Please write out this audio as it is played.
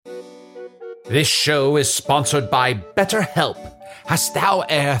This show is sponsored by BetterHelp. Hast thou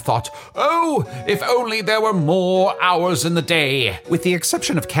e'er thought, oh, if only there were more hours in the day? With the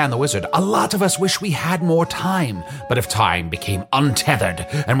exception of Can the Wizard, a lot of us wish we had more time. But if time became untethered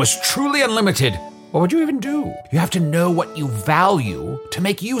and was truly unlimited, what would you even do? You have to know what you value to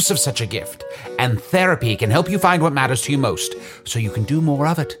make use of such a gift. And therapy can help you find what matters to you most, so you can do more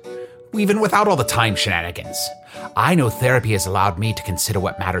of it, even without all the time shenanigans. I know therapy has allowed me to consider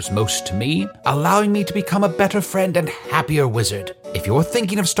what matters most to me, allowing me to become a better friend and happier wizard. If you're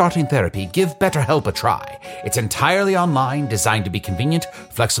thinking of starting therapy, give BetterHelp a try. It's entirely online, designed to be convenient,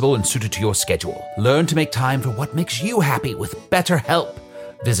 flexible, and suited to your schedule. Learn to make time for what makes you happy with BetterHelp.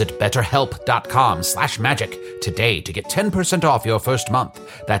 Visit betterhelp.com/magic today to get 10% off your first month.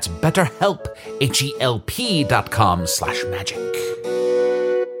 That's BetterHelp, HELP.com/magic.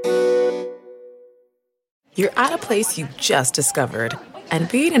 You're at a place you just discovered. And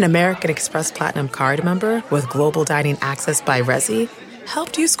being an American Express Platinum card member with Global Dining Access by Resi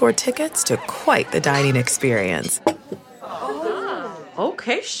helped you score tickets to quite the dining experience. Oh,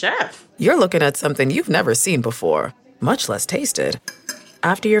 okay, chef. You're looking at something you've never seen before, much less tasted.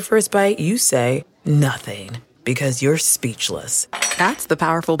 After your first bite, you say nothing because you're speechless. That's the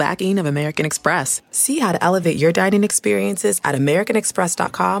powerful backing of American Express. See how to elevate your dining experiences at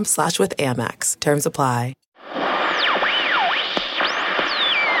americanexpress.com/with-Amex. Terms apply.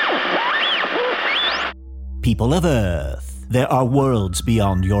 People of Earth, there are worlds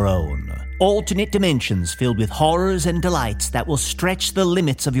beyond your own. Alternate dimensions filled with horrors and delights that will stretch the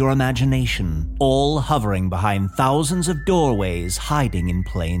limits of your imagination, all hovering behind thousands of doorways hiding in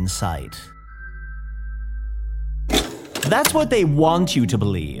plain sight. That's what they want you to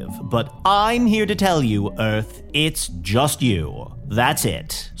believe, but I'm here to tell you, Earth, it's just you. That's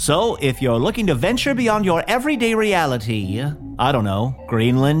it. So if you're looking to venture beyond your everyday reality, I don't know,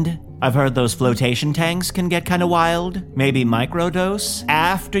 Greenland? I've heard those flotation tanks can get kind of wild. Maybe microdose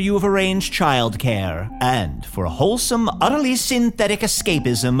after you've arranged childcare. And for wholesome, utterly synthetic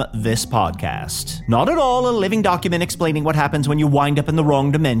escapism, this podcast. Not at all a living document explaining what happens when you wind up in the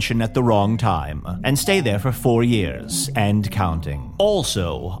wrong dimension at the wrong time. And stay there for 4 years, and counting.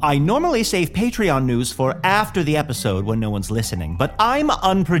 Also, I normally save Patreon news for after the episode when no one's listening, but I'm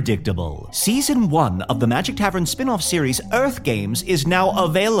unpredictable. Season 1 of the Magic Tavern spin-off series Earth Games is now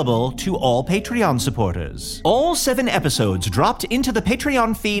available to all Patreon supporters. All 7 episodes dropped into the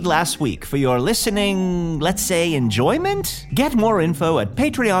Patreon feed last week for your listening, let's say, enjoyment? Get more info at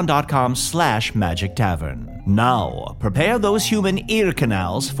patreon.com/Magic Tavern. Now, prepare those human ear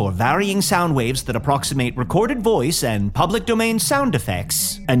canals for varying sound waves that approximate recorded voice and public domain sound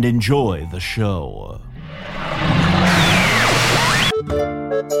effects, and enjoy the show.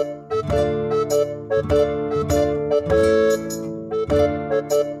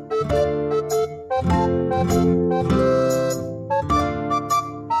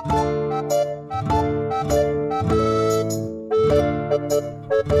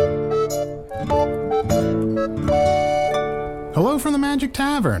 Hello from the Magic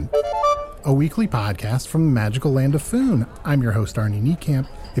Tavern, a weekly podcast from the magical land of Foon. I'm your host, Arnie Niekamp.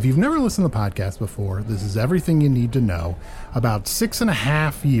 If you've never listened to the podcast before, this is everything you need to know. About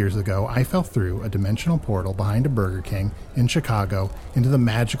 6.5 years ago, I fell through a dimensional portal behind a Burger King in Chicago into the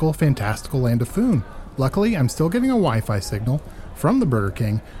magical, fantastical land of Foon. Luckily, I'm still getting a Wi-Fi signal from the Burger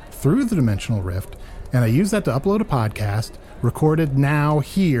King through the dimensional rift, and I use that to upload a podcast recorded now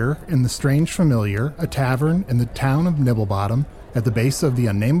here in the Strange Familiar, a tavern in the town of Nibblebottom at the base of the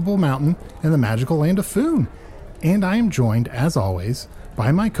unnameable mountain in the magical land of Foon. And I am joined, as always,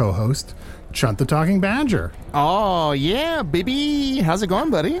 by my co-host, Chunt the Talking Badger. Oh, yeah, baby. How's it going,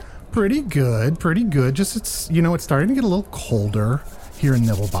 buddy? Pretty good. Just, it's starting to get a little colder here in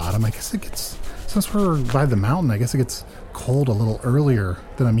Nibblebottom. I guess it gets, since we're by the mountain, I guess it gets cold a little earlier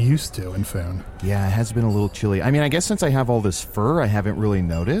than I'm used to in Foon. Yeah, it has been a little chilly. I mean, I guess since I have all this fur, I haven't really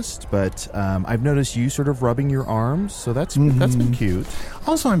noticed, but I've noticed you sort of rubbing your arms, so that's been cute.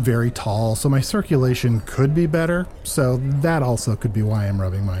 Also, I'm very tall, so my circulation could be better, so that also could be why I'm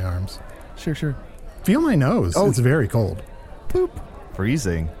rubbing my arms. Sure. Feel my nose. Oh. It's very cold. Boop.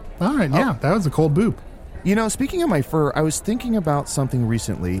 Freezing. All right, yeah, that was a cold boop. You know, speaking of my fur, I was thinking about something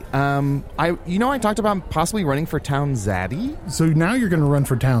recently. I talked about possibly running for Town Zaddy. So now you're going to run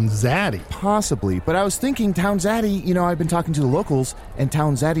for Town Zaddy? Possibly, but I was thinking Town Zaddy, I've been talking to the locals, and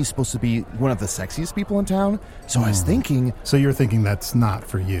Town Zaddy's supposed to be one of the sexiest people in town, so I was thinking... So you're thinking that's not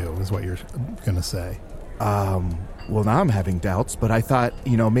for you, is what you're going to say? Well, now I'm having doubts, but I thought,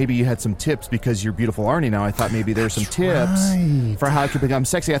 maybe you had some tips because you're beautiful Arnie now. I thought maybe there's some tips for how I could become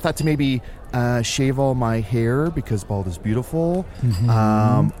sexy. I thought to maybe shave all my hair because bald is beautiful.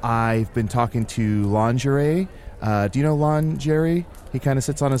 I've been talking to Lingerie. Do you know Lingerie? He kind of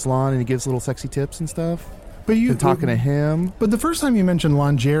sits on his lawn and he gives little sexy tips and stuff. But you've been talking to him. But the first time you mentioned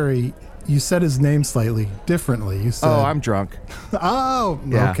Lingerie, you said his name slightly differently. You said, "Oh, I'm drunk." Oh,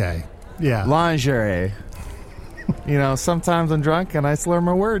 yeah. Okay. Yeah. Lingerie. Sometimes I'm drunk and I slur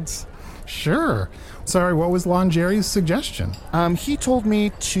my words. Sure. Sorry, what was Lingerie's suggestion? He told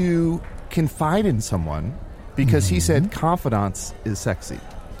me to confide in someone because he said confidence is sexy.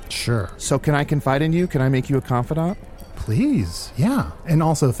 Sure. So can I confide in you? Can I make you a confidant? Please, yeah. And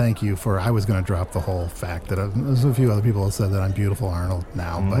also thank you I was going to drop the whole fact that there's a few other people have said that I'm beautiful Arnold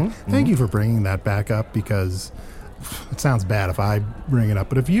now, but thank you for bringing that back up because it sounds bad if I bring it up,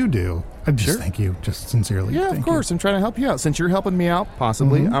 but if you do, I just thank you, just sincerely. Yeah, of course. I'm trying to help you out. Since you're helping me out,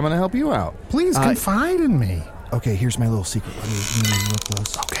 possibly, I'm going to help you out. Please confide in me. Okay, here's my little secret. Let me real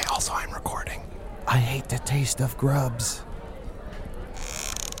close. Okay, also I'm recording. I hate the taste of grubs.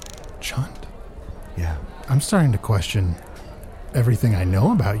 Chunt? Yeah. I'm starting to question everything I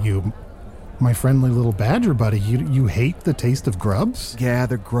know about you. My friendly little badger buddy, you hate the taste of grubs? Yeah,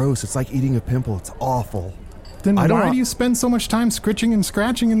 they're gross. It's like eating a pimple. It's awful. Then why do you spend so much time scritching and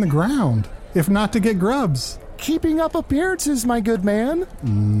scratching in the ground, if not to get grubs? Keeping up appearances, my good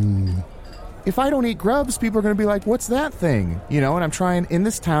man. If I don't eat grubs, people are going to be like, what's that thing? And I'm trying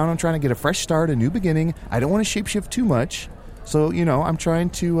to get a fresh start, a new beginning. I don't want to shapeshift too much. So, I'm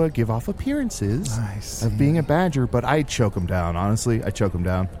trying to give off appearances of being a badger, but I choke them down. Honestly, I choke them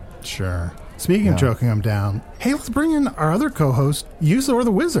down. Sure. Speaking of choking them down, hey, let's bring in our other co-host, Usador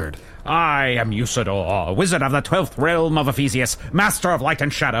the Wizard. I am Usador, wizard of the 12th realm of Ephesius, master of light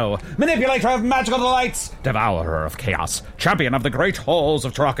and shadow, manipulator of magical delights, devourer of chaos, champion of the great halls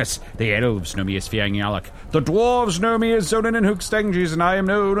of Trachis. The elves know me as Fiangyalak, the dwarves know me as Zonin and Hookstanges, and I am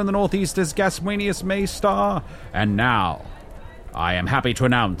known in the northeast as Gaswanius Maystar. And now, I am happy to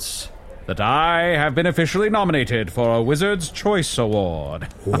announce that I have been officially nominated for a Wizard's Choice Award.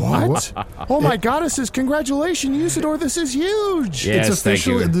 What? Oh my goddesses, congratulations, Usador, this is huge! Yes, it's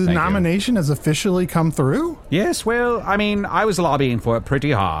official. thank you. The nomination has officially come through? Yes, well, I was lobbying for it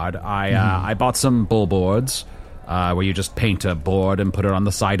pretty hard. I bought some bull boards, where you just paint a board and put it on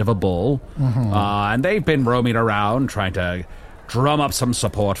the side of a bull. And they've been roaming around trying to drum up some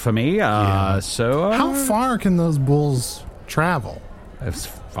support for me. How far can those bulls travel? As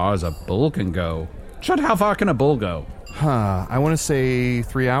far as a bull can go. Chunt, how far can a bull go? I want to say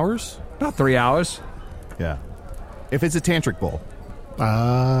 3 hours? About 3 hours. Yeah. If it's a tantric bull.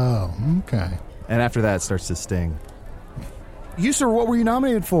 Oh, okay. And after that, it starts to sting. You, sir, what were you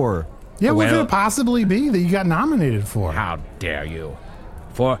nominated for? Yeah, what could it possibly be that you got nominated for? How dare you?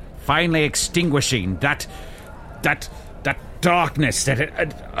 For finally extinguishing that darkness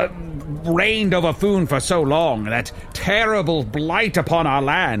that reigned over Foon for so long, that terrible blight upon our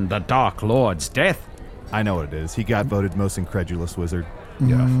land, the Dark Lord's death. I know what it is. He got voted most incredulous wizard.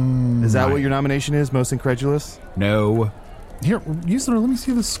 Yeah. Is that what your nomination is, most incredulous? No. Here, Usador, let me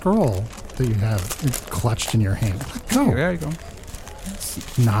see the scroll that you have clutched in your hand. Go. There you go.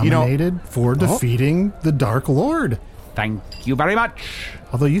 Nominated for defeating the Dark Lord. Thank you very much.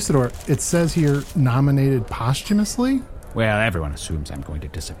 Although, Usador, it says here nominated posthumously. Well, everyone assumes I'm going to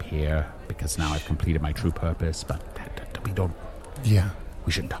disappear because now I've completed my true purpose, but we don't. Yeah.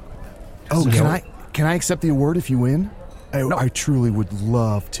 We shouldn't talk Oh, about that. can I accept the award if you win? No. I truly would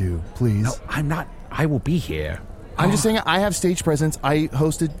love to, please. No, I'm not. I will be here. I'm just saying I have stage presence. I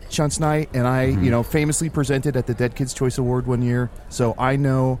hosted Chunt's Night, and I, famously presented at the Dead Kids' Choice Award one year, so I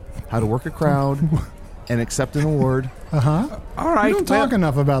know how to work a crowd and accept an award. Uh-huh. All right. We don't talk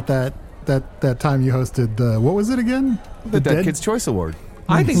enough about that time you hosted the, what was it again? The Dead Kids' Choice Award.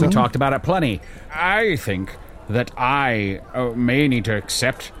 I think we talked about it plenty. I think that I may need to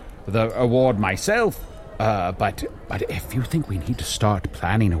accept the award myself, but if you think we need to start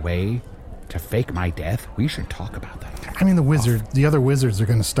planning a way to fake my death, we should talk about that. I mean, the other wizards are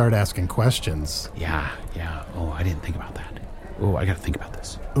going to start asking questions. Yeah. Oh, I didn't think about that. Oh, I got to think about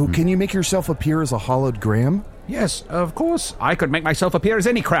this. Oh, can you make yourself appear as a hollowed Graham? Yes, of course. I could make myself appear as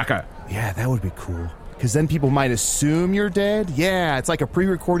any cracker. Yeah, that would be cool. Because then people might assume you're dead. Yeah, it's like a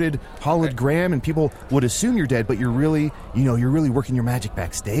pre-recorded hollowed Graham, and people would assume you're dead, but you're really working your magic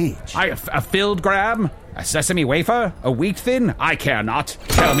backstage. A filled graham? A sesame wafer? A wheat thin? I care not.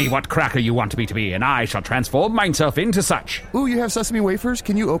 Tell me what cracker you want me to be, and I shall transform myself into such. Ooh, you have sesame wafers?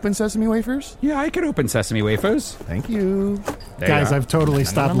 Can you open sesame wafers? Yeah, I can open sesame wafers. Thank you. Guys, I've totally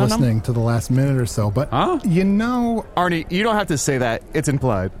stopped listening to the last minute or so, but you know... Arnie, you don't have to say that. It's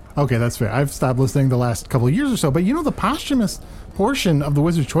implied. Okay, that's fair. I've stopped listening the last couple of years or so, but you know the posthumous portion of the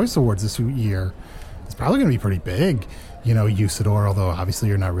Wizard's Choice Awards this year is probably going to be pretty big. You know, Usador, although obviously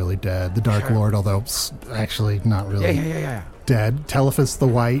you're not really dead. The Dark Lord, although actually not really dead. Telephus the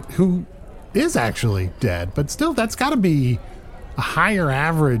White, who is actually dead, but still that's got to be a higher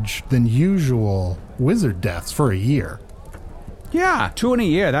average than usual wizard deaths for a year. Yeah, 2 in a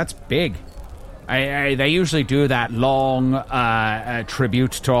year, that's big. They usually do that long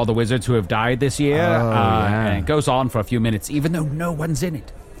tribute to all the wizards who have died this year, and it goes on for a few minutes, even though no one's in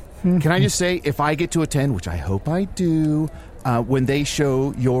it. Can I just say, if I get to attend, which I hope I do, when they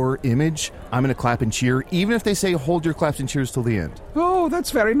show your image, I'm going to clap and cheer, even if they say hold your claps and cheers till the end. Oh,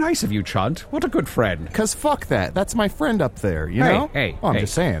 that's very nice of you, Chunt. What a good friend. Because fuck that. That's my friend up there, you know? I'm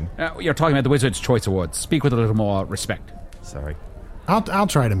just saying. You're talking about the Wizard's Choice Awards. Speak with a little more respect. Sorry. I'll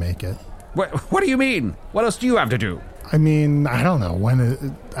try to make it. What do you mean? What else do you have to do? I mean, I don't know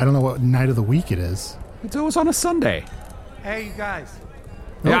I don't know what night of the week it is. It's always on a Sunday. Hey, you guys.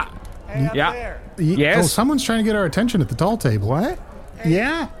 Yeah. Hey, up there. Yes? Oh, someone's trying to get our attention at the tall table. What? Hey,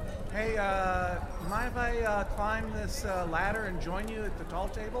 Yeah. Hey, mind if I climb this ladder and join you at the tall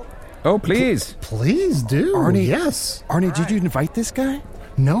table? Oh, please. Please do. Arnie, yes. Arnie, did you invite this guy?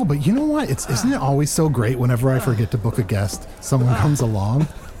 No, but you know what? Isn't it always so great whenever I forget to book a guest, someone comes along?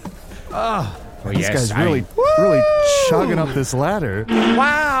 This guy's really chugging up this ladder.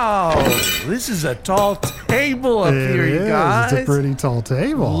 Wow, this is a tall table up here, you guys. It's a pretty tall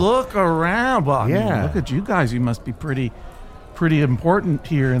table. Look around. Well, I mean, look at you guys. You must be pretty important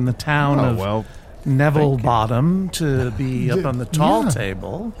here in the town of Neville Bottom to be up on the tall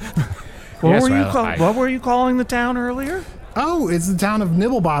table. What were you calling the town earlier? Oh, it's the town of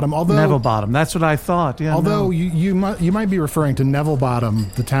Nibblebottom. Although Nevillebottom. That's what I thought. Yeah. Although you might be referring to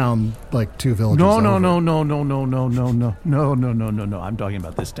Nevillebottom, the town like 2 villages over. No. I'm talking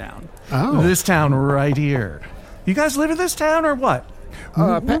about this town. Oh, this town right here. You guys live in this town or what?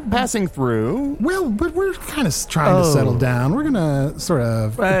 Passing through. Well, but we're kind of trying to settle down. We're gonna sort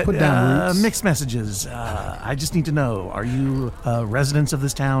of put down roots. Mixed messages. I just need to know: are you residents of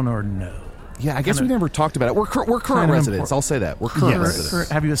this town or no? Yeah, I guess we never talked about it. We're current residents. I'll say that. We're current residents.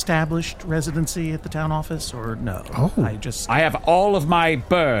 Have you established residency at the town office or no? Oh. I have all of my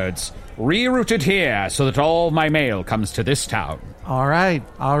birds rerouted here so that all my mail comes to this town. All right.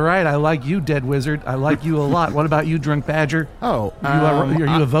 I like you, dead wizard. I like you a lot. What about you, drunk badger? Oh, are you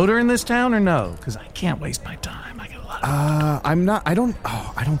a voter in this town or no? Because I can't waste my time. I got a lot of I'm not. I don't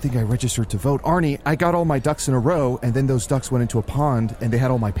think I registered to vote. Arnie, I got all my ducks in a row, and then those ducks went into a pond, and they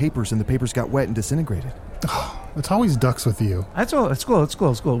had all my papers, and the papers got wet and disintegrated. Oh, it's always ducks with you. That's all. It's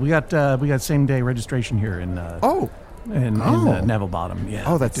cool. We got same day registration here in Neville Bottom. Yeah.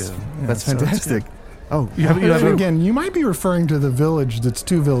 Oh, that's fantastic. Oh, again, you might be referring to the village that's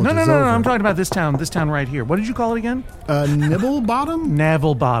 2 villages over. No. I'm talking about this town right here. What did you call it again? Nibblebottom?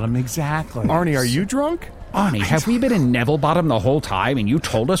 Neville Bottom, exactly. Arnie, are you drunk? Arnie, have we been in Neville Bottom the whole time and you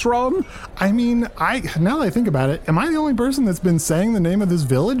told us wrong? I mean, now that I think about it, am I the only person that's been saying the name of this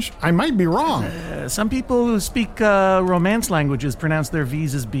village? I might be wrong. Some people who speak Romance languages pronounce their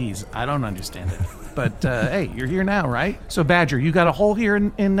V's as B's. I don't understand it. But, hey, you're here now, right? So, Badger, you got a hole here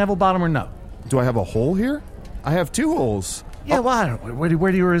in Neville Bottom or no? Do I have a hole here? I have 2 holes. Yeah, well,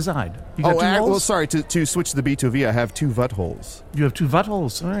 where do you reside? You got 2 holes? Well, sorry, to switch the B to a V, I have 2 vut holes. You have 2 vut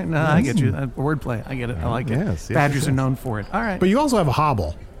holes. All right, no, I get you. Wordplay. I get it. I like it. Yes, Badgers are known for it. All right. But you also have a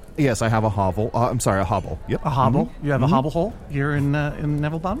hobble. Yes, I have a hovel. A hobble. Yep. A hobble? Mm-hmm. You have a hobble hole here in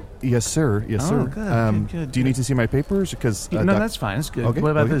Neville Bottom? Yes, sir. Yes, sir. Good. Do you need to see my papers? Because no, that's fine. It's good. Okay,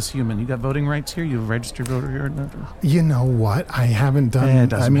 what about this human? You got voting rights here? You a registered voter here? You know what? I haven't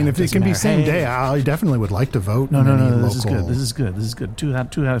done. I mean, if it can be same day, I definitely would like to vote. No. This is good. 2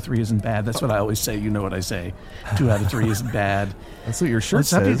 out of 3 isn't bad. That's what I always say. You know what I say. 2 out of 3 isn't bad. That's what your shirt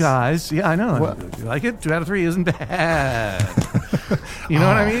says. What's up, you guys? Yeah, I know. You like it? 2 out of 3 isn't bad. You know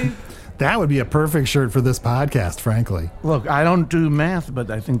what I mean? That would be a perfect shirt for this podcast, frankly. Look, I don't do math, but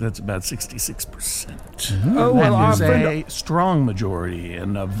I think that's about 66%. Oh, well, that is a strong majority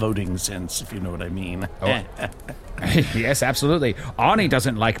in a voting sense, if you know what I mean. Oh. Yes, absolutely. Arnie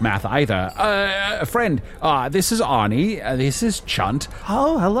doesn't like math either. Friend, this is Arnie. This is Chunt.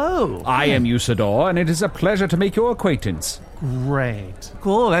 Oh, hello. I am Usador, and it is a pleasure to make your acquaintance. Great.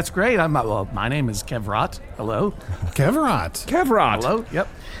 Cool, that's great. My name is Kevrot. Hello. Kevrot. Hello, yep.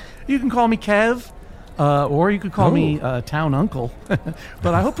 You can call me Kev, or you could call me Town Uncle.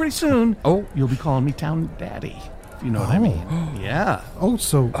 But I hope pretty soon you'll be calling me Town Daddy, if you know what I mean. Yeah. Oh,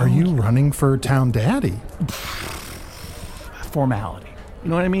 so are you running for Town Daddy? formality. You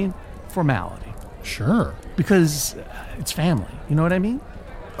know what I mean? Formality. Sure. Because it's family. You know what I mean?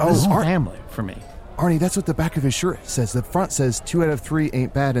 This is family for me. Arnie, that's what the back of his shirt says. The front says 2 out of 3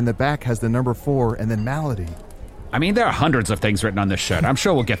 ain't bad, and the back has the number 4 and then malady. I mean, there are hundreds of things written on this shirt. I'm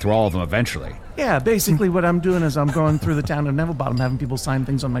sure we'll get through all of them eventually. Yeah, basically what I'm doing is I'm going through the town of Neville-Bottom having people sign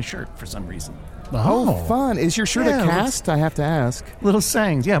things on my shirt for some reason. Oh, fun. Is your shirt a cast? I have to ask. Little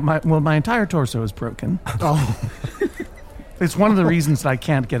sayings. Yeah, my entire torso is broken. Oh. It's one of the reasons that I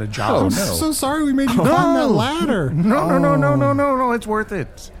can't get a job. Oh, no. So sorry we made you climb that ladder. No, it's worth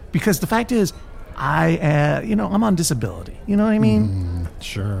it. Because the fact is, I'm on disability. You know what I mean?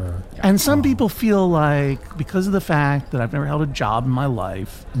 Sure. And some people feel like, because of the fact that I've never held a job in my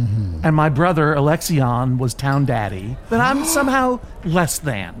life, and my brother, Alexion, was town daddy, that I'm somehow less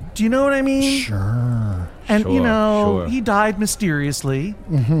than. Do you know what I mean? Sure. And, he died mysteriously.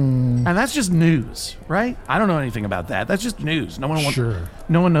 And that's just news, right? I don't know anything about that. That's just news. No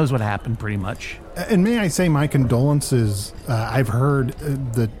one knows what happened, pretty much. And may I say my condolences. I've heard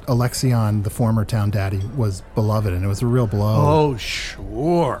that Alexion, the former town daddy, was beloved, and it was a real blow. Oh,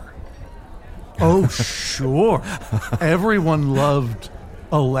 sure. Everyone loved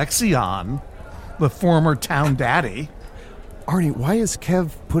Alexion, the former town daddy. Arnie, why is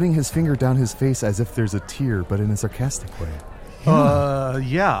Kev putting his finger down his face as if there's a tear, but in a sarcastic way?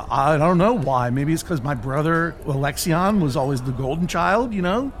 Yeah, I don't know why. Maybe it's because my brother, Alexion, was always the golden child, you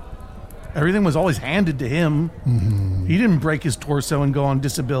know? Everything was always handed to him. He didn't break his torso and go on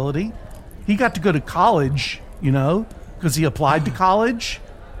disability. He got to go to college, because he applied to college,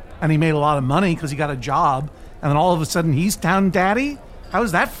 and he made a lot of money because he got a job, and then all of a sudden he's town daddy? How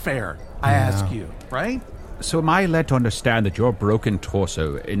is that fair, I ask you, right? So am I led to understand that your broken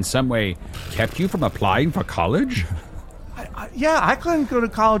torso in some way kept you from applying for college? I couldn't go to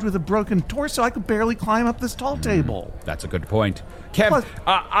college with a broken torso. I could barely climb up this tall table. That's a good point. Kev,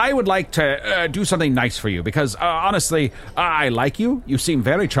 I would like to do something nice for you because, honestly, I like you. You seem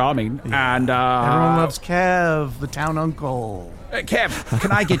very charming. Yeah. And everyone loves Kev, the town uncle. Kev,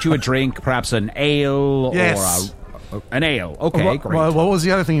 can I get you a drink, perhaps an ale? Yes. Or an ale. Okay, great. What was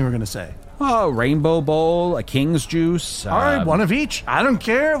the other thing you were going to say? A rainbow bowl, a king's juice. All right, one of each. I don't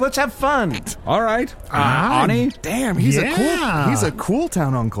care. Let's have fun. All right. Ani? Damn, he's a cool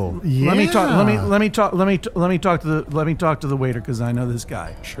town uncle. Yeah. Let me talk to the waiter because I know this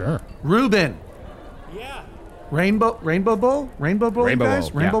guy. Sure. Reuben. Yeah. Rainbow bowl, guys.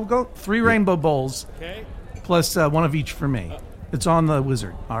 Bowl, rainbow bowl. 3 rainbow bowls. Okay. Plus one of each for me. It's on the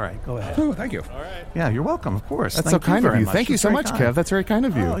wizard. All right, go ahead. Oh, thank you. All right. Yeah, you're welcome, of course. That's so kind of you. Thank you so much, kind. Kev. That's very kind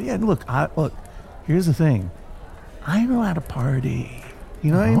of you. Oh, yeah, look, here's the thing. I know how to party.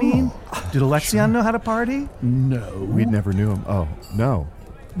 You know what I mean? Did Alexion know how to party? No. We never knew him. Oh, no.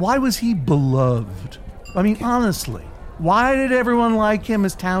 Why was he beloved? I mean, honestly, why did everyone like him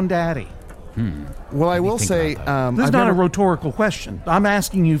as town daddy? Well, I will say... this is not a rhetorical question. I'm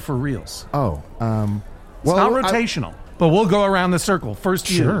asking you for reals. Oh, it's not rotational. But we'll go around the circle. First,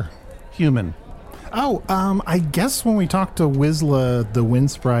 sure. Human. Oh, I guess when we talked to Wizla, the wind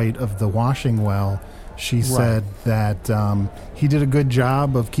sprite of the washing well, she said that he did a good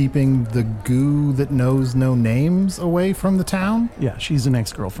job of keeping the goo that knows no names away from the town. Yeah, she's an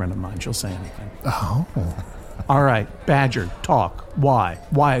ex-girlfriend of mine. She'll say anything. Oh. All right, Badger, talk. Why?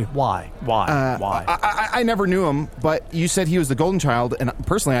 Why? I never knew him, but you said he was the golden child, and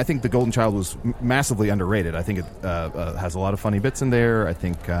personally, I think the golden child was massively underrated. I think it has a lot of funny bits in there. I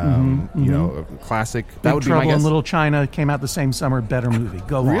think, classic. That would be my guess. Trouble in Little China came out the same summer. Better movie.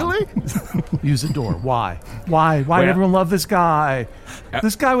 Go on. Really? Use the door. Why did everyone love this guy?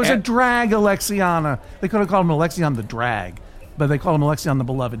 This guy was a drag, Alexiana. They could have called him Alexion the drag. But they call him Alexion the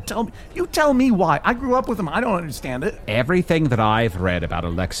Beloved. Tell me why. I grew up with him. I don't understand it. Everything that I've read about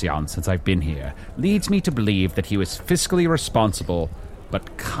Alexion since I've been here leads me to believe that he was fiscally responsible,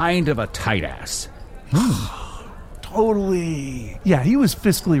 but kind of a tight ass. Totally. Yeah, he was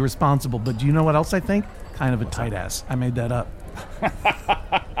fiscally responsible, but do you know what else I think? Kind of a tight ass. I made that up.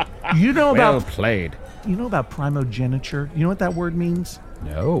 Well played. You know about primogeniture? You know what that word means?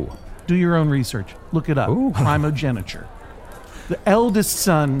 No. Do your own research. Look it up. Ooh. Primogeniture. The eldest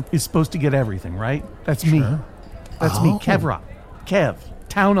son is supposed to get everything, right? That's me. That's me, Kev,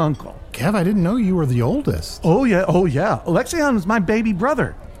 town uncle. Kev, I didn't know you were the oldest. Oh, yeah. Alexion is my baby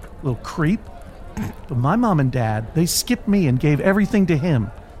brother. Little creep. But my mom and dad, they skipped me and gave everything to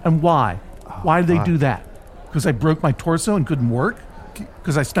him. And why? Why did they do that? Because I broke my torso and couldn't work?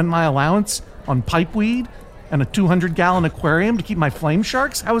 Because I spent my allowance on pipeweed and a 200-gallon aquarium to keep my flame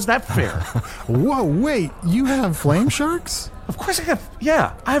sharks? How is that fair? Whoa, wait, you have flame sharks? Of course I have.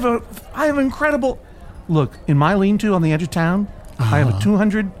 Yeah, I have an incredible... Look, in my lean-to on the edge of town, I have a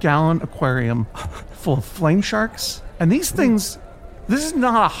 200-gallon aquarium full of flame sharks. And these things, this is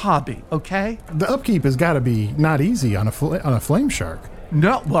not a hobby, okay? The upkeep has got to be not easy on a flame shark.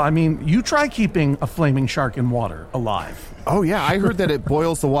 No, well, I mean, you try keeping a flaming shark in water alive. Oh, yeah, I heard that it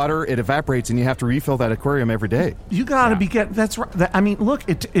boils the water, it evaporates, and you have to refill that aquarium every day. You got to that's right. I mean, look,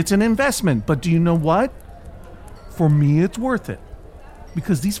 it's an investment, but do you know what? For me, it's worth it.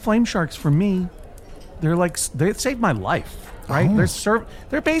 Because these flame sharks, for me, they saved my life, right? Oh.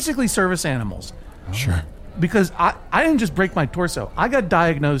 They're basically service animals. Sure. Because I didn't just break my torso. I got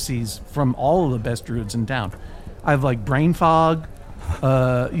diagnoses from all of the best druids in town. I have like brain fog,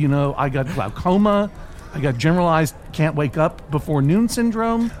 I got glaucoma, I got generalized can't wake up before noon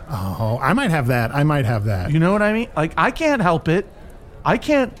syndrome. Oh, I might have that. You know what I mean? Like, I can't help it. I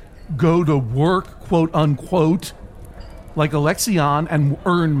can't go to work, quote unquote, like Alexion and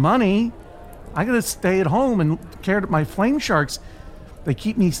earn money. I gotta stay at home and care that my flame sharks. They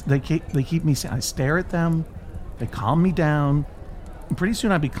keep me. I stare at them. They calm me down. And pretty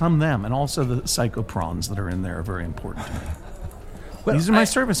soon I become them. And also the psychoprons that are in there are very important to me. Well, these are my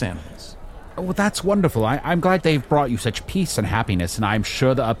service animals. Well, that's wonderful. I'm glad they've brought you such peace and happiness, and I'm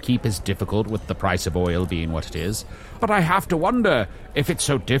sure the upkeep is difficult with the price of oil being what it is. But I have to wonder, if it's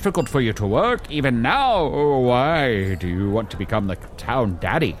so difficult for you to work, even now, why do you want to become the town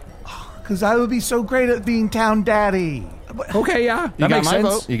daddy? Because I would be so great at being town daddy. Okay, yeah, You got my sense.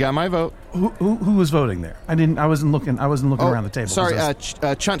 vote. You got my vote. Who was voting there? I wasn't looking around the table. Sorry,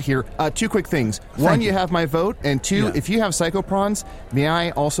 Chunt here. Two quick things. One, you have my vote, and two, if you have psychoprons, may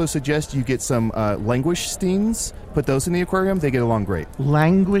I also suggest you get some languish steens? Put those in the aquarium. They get along great.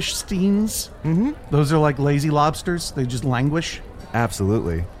 Languish steens? Mm-hmm. Those are like lazy lobsters. They just languish.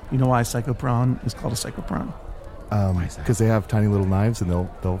 Absolutely. You know why a psychopron is called a psychopron? Because they have tiny little knives and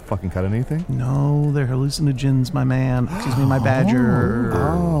they'll fucking cut anything? No, they're hallucinogens, my man. Excuse me, my badger.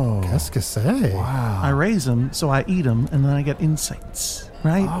 Oh, qu'est-ce que c'est? Wow. I raise them, so I eat them, and then I get insights,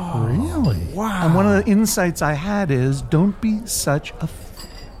 right? Oh, really? Wow. And one of the insights I had is, don't be such a...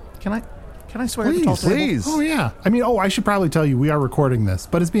 Can I swear at the tall table? Please. Oh, yeah. I mean, I should probably tell you, we are recording this,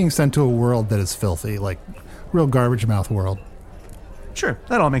 but it's being sent to a world that is filthy, like real garbage mouth world. Sure,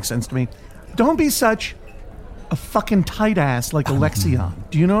 that all makes sense to me. Don't be such a fucking tight ass like Alexion.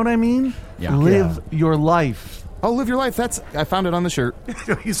 Do you know what I mean? Yeah. Live your life. Oh, live your life. I found it on the shirt.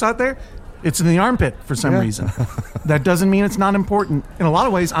 You saw it there? It's in the armpit for some reason. That doesn't mean it's not important. In a lot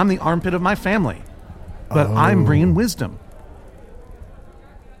of ways, I'm the armpit of my family. But I'm bringing wisdom.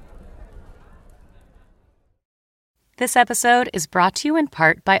 This episode is brought to you in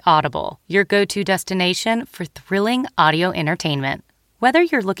part by Audible, your go-to destination for thrilling audio entertainment. Whether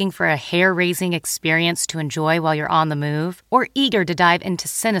you're looking for a hair-raising experience to enjoy while you're on the move or eager to dive into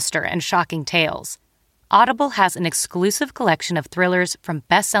sinister and shocking tales, Audible has an exclusive collection of thrillers from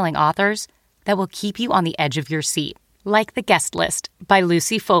best-selling authors that will keep you on the edge of your seat, like The Guest List by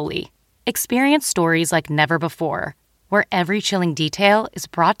Lucy Foley. Experience stories like never before, where every chilling detail is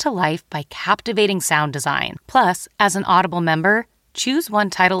brought to life by captivating sound design. Plus, as an Audible member, choose one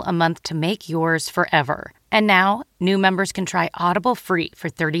title a month to make yours forever. And now, new members can try Audible free for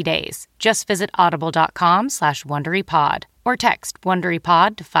 30 days. Just visit audible.com/WonderyPod or text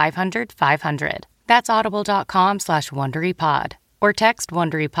WonderyPod to 500-500. That's audible.com/WonderyPod or text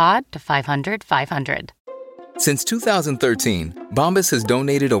WonderyPod to 500-500. Since 2013, Bombas has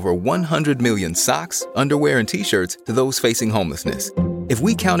donated over 100 million socks, underwear, and T-shirts to those facing homelessness. If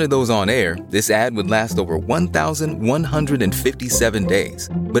we counted those on air, this ad would last over 1,157 days.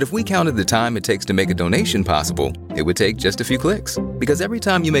 But if we counted the time it takes to make a donation possible, it would take just a few clicks. Because every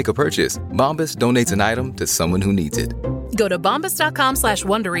time you make a purchase, Bombas donates an item to someone who needs it. Go to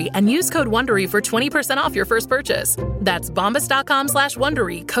bombas.com/Wondery and use code Wondery for 20% off your first purchase. That's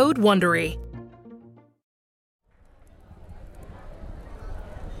bombas.com/Wondery, code Wondery.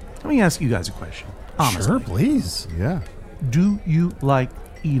 Let me ask you guys a question. Honestly. Sure, please. Yeah. Do you like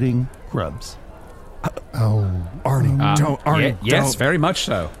eating grubs? Arnie, don't. Arnie, yes, don't. very much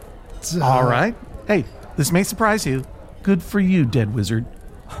so. All right. Hey, this may surprise you. Good for you, dead wizard.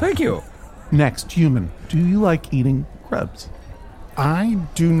 Thank you. Next, human. Do you like eating grubs? I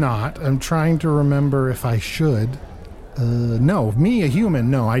do not. I'm trying to remember if I should. No, me, a human.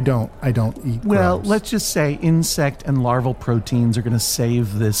 No, I don't eat Well, grubs. let's just say insect and larval proteins are going to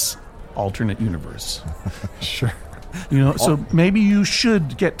save this alternate universe. Sure. So maybe you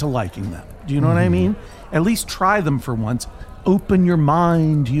should get to liking them. Do you know what I mean? At least try them for once. Open your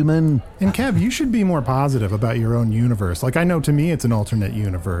mind, human. And Kev, you should be more positive about your own universe. Like, I know to me it's an alternate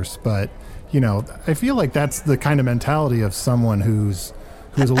universe, but, I feel like that's the kind of mentality of someone who's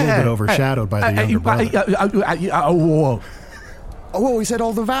who was a little bit overshadowed by the younger brother. Oh, he said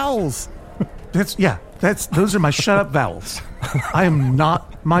all the vowels. Those are my shut up vowels. I am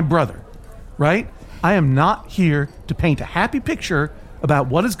not my brother, right? I am not here to paint a happy picture about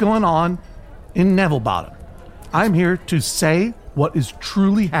what is going on in Neville Bottom. I'm here to say what is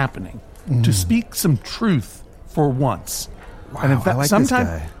truly happening, to speak some truth for once. Wow, and in fact, I like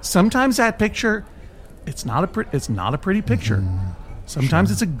sometimes that picture, it's not a pretty picture.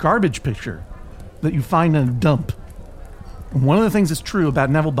 Sometimes it's a garbage picture that you find in a dump. And one of the things that's true about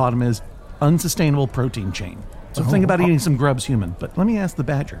Neville Bottom is unsustainable protein chain. So think about eating some grubs human. But let me ask the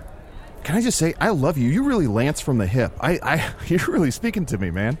badger. Can I just say, I love you. You really Lance from the hip. You're really speaking to me,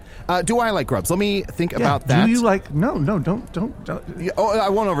 man. Do I like grubs? Let me think about that. Do you like? No, don't. Yeah, I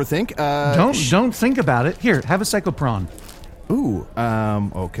won't overthink. Don't think about it. Here, have a psychoprawn. Ooh,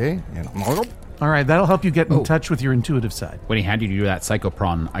 okay. All right, that'll help you get in touch with your intuitive side. When he handed you that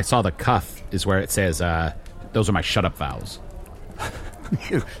psychoprawn, I saw the cuff is where it says, those are my shut up vowels.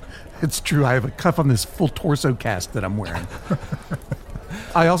 It's true. I have a cuff on this full torso cast that I'm wearing.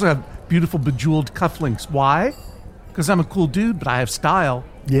 I also have beautiful bejeweled cufflinks. Why? Because I'm a cool dude, but I have style.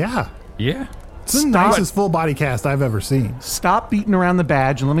 Yeah. It's the nicest full body cast I've ever seen. Stop beating around the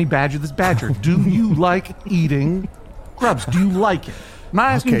badge and let me badger this badger. Do you like eating grubs? Do you like it? I'm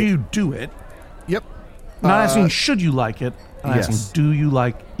not asking do you do it. Yep. I'm not asking should you like it. I'm yes. asking do you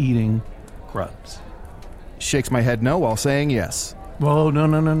like eating grubs? Shakes my head no while saying yes. Whoa,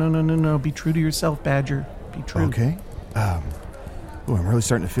 no. Be true to yourself, badger. Be true. Okay. I'm really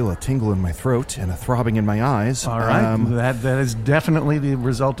starting to feel a tingle in my throat and a throbbing in my eyes. All right. That is definitely the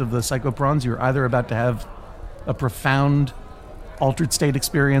result of the psychoprons. You're either about to have a profound altered state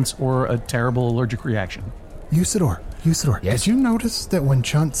experience or a terrible allergic reaction. Usador, yes? Did you notice that when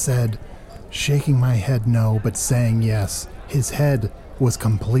Chunt said, shaking my head no, but saying yes, his head was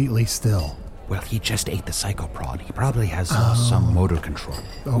completely still? Well, he just ate the psychoprod. He probably has some motor control.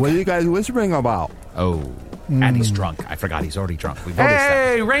 Okay. What are you guys whispering about? And he's drunk. I forgot he's already drunk. We've already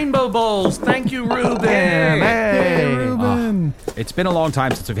Hey, Rainbow Bowls. Thank you, Ruben. Hey, Ruben. It's been a long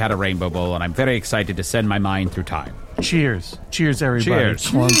time since we've had a Rainbow Bowl, and I'm very excited to send my mind through time. Cheers, everybody.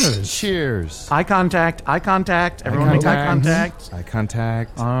 Cheers. Eye contact. Everyone make eye contact. Eye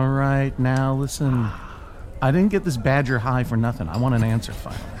contact. All right, now listen. I didn't get this badger high for nothing. I want an answer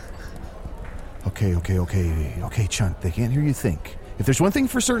finally. Okay, Chunt. They can't hear you think. If there's one thing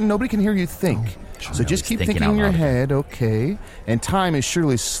for certain, nobody can hear you think. So just keep thinking in your head, okay? And time is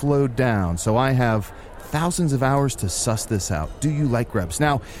surely slowed down, so I have thousands of hours to suss this out. Do you like grubs?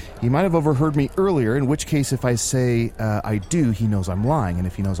 Now, he might have overheard me earlier, in which case if I say I do, he knows I'm lying. And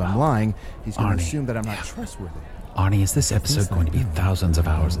if he knows I'm lying, he's going to assume that I'm not trustworthy. Arnie, is this episode going to be thousands of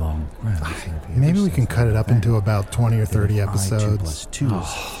hours long? Maybe we can cut it up into about 20 or 30 episodes. 2 + 2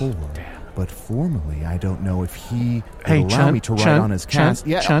 is 4. But formally, I don't know if he will allow me to write on his cast.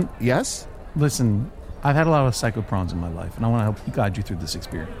 Chunt? Yes? Listen, I've had a lot of psychoprons in my life, and I want to help guide you through this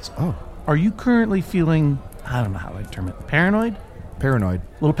experience. Oh. Are you currently feeling, I don't know how I'd term it, paranoid? Paranoid.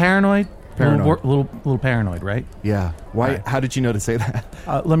 A little paranoid? Paranoid. Little paranoid, right? Yeah. Why? Right. How did you know to say that?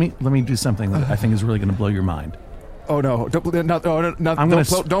 Let me do something that I think is really going to blow your mind. Oh, no. Don't blow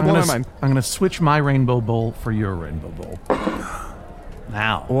my mind. I'm going to switch my rainbow bowl for your rainbow bowl.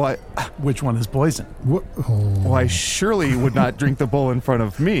 Now, what? Which one is poison? Well, I surely would not drink the bowl in front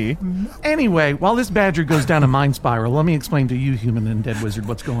of me. Anyway, while this badger goes down a mind spiral, let me explain to you, human and dead wizard,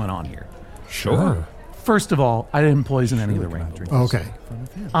 what's going on here. Sure. First of all, I didn't poison any of the rainbow. Okay.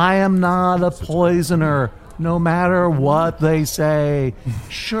 I am not a poisoner, no matter what they say.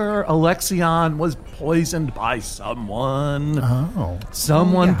 Sure, Alexion was poisoned by someone. Oh.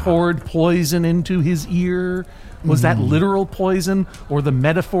 Someone poured poison into his ear. Was that literal poison or the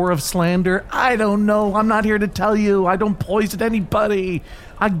metaphor of slander? I don't know. I'm not here to tell you. I don't poison anybody.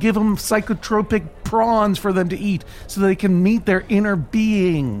 I give them psychotropic prawns for them to eat so they can meet their inner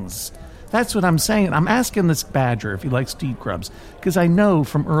beings. That's what I'm saying. I'm asking this badger if he likes to eat grubs because I know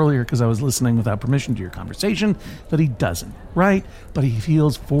from earlier, because I was listening without permission to your conversation, that he doesn't, right? But he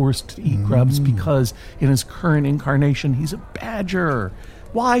feels forced to eat grubs because in his current incarnation, he's a badger.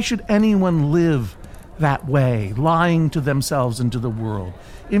 Why should anyone live that way, lying to themselves and to the world?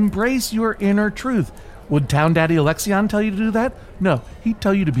 Embrace your inner truth. Would Town Daddy Alexion tell you to do that? No, he'd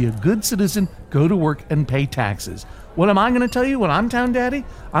tell you to be a good citizen, go to work, and pay taxes. What am I going to tell you when I'm Town Daddy?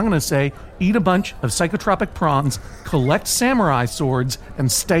 I'm going to say, eat a bunch of psychotropic prawns, collect samurai swords,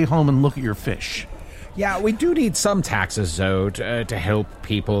 and stay home and look at your fish. Yeah, we do need some taxes, though, to help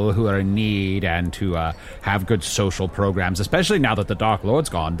people who are in need and to have good social programs, especially now that the Dark Lord's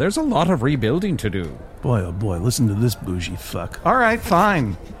gone. There's a lot of rebuilding to do. Boy, oh boy, listen to this bougie fuck. All right,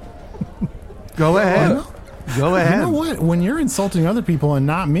 fine. Go ahead. Go ahead. You know what? When you're insulting other people and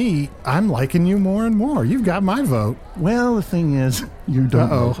not me, I'm liking you more and more. You've got my vote. Well, the thing is, you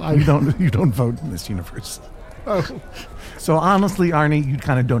don't vote. You don't vote in this universe. Oh. So honestly, Arnie, you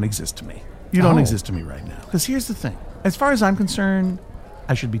kind of don't exist to me. You don't exist to me right now. Because here's the thing. As far as I'm concerned,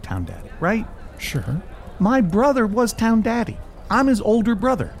 I should be town daddy, right? Sure. My brother was town daddy. I'm his older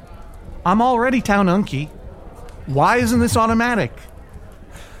brother. I'm already town unky. Why isn't this automatic?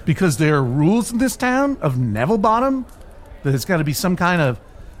 Because there are rules in this town of Neville Bottom that it's got to be some kind of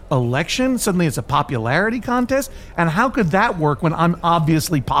election. Suddenly it's a popularity contest. And how could that work when I'm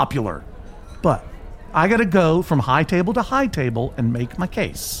obviously popular? But I got to go from high table to high table and make my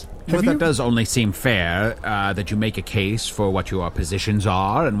case. Well, that does only seem fair, that you make a case for what your positions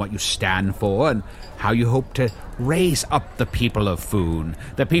are and what you stand for and how you hope to raise up the people of Foon,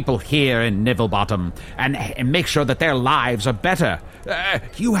 the people here in Nibblebottom, and make sure that their lives are better.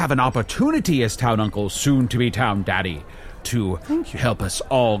 You have an opportunity as Town Uncle, soon to be Town Daddy, to help us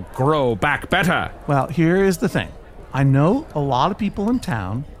all grow back better. Well, here is the thing. I know a lot of people in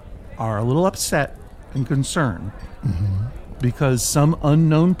town are a little upset and concerned because some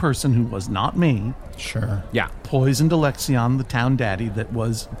unknown person who was not me poisoned Alexion, the town daddy that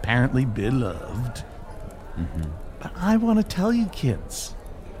was apparently beloved. But I want to tell you kids.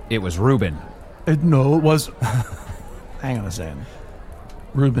 It was Reuben. No, it was... Hang on a second.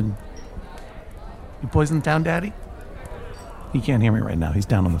 Reuben, you poisoned the town daddy? He can't hear me right now. He's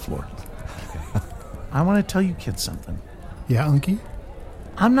down on the floor. I want to tell you kids something. Yeah, Unky?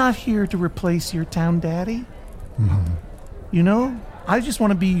 I'm not here to replace your town daddy. You know, I just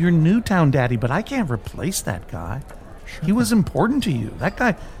want to be your new town daddy, but I can't replace that guy. Sure. He was important to you. That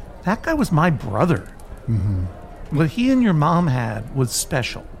guy was my brother. What he and your mom had was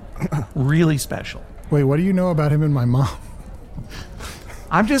special. Really special. Wait, what do you know about him and my mom?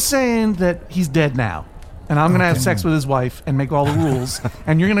 I'm just saying that he's dead now. And I'm going to have sex with his wife and make all the rules.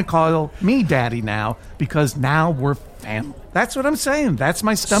 And you're going to call me daddy now because now we're family. That's what I'm saying. That's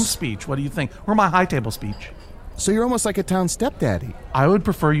my stump speech. What do you think? Or my high table speech. So you're almost like a town stepdaddy. I would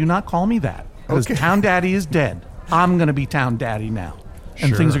prefer you not call me that. Because town daddy is dead. I'm going to be town daddy now.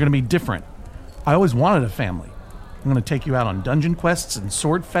 And things are going to be different. I always wanted a family. I'm going to take you out on dungeon quests and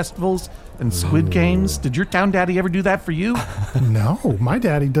sword festivals and squid games. Did your town daddy ever do that for you? No, my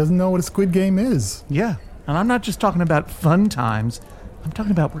daddy doesn't know what a squid game is. Yeah, and I'm not just talking about fun times. I'm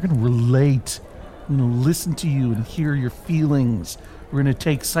talking about we're going to relate. I'm going to listen to you and hear your feelings. We're going to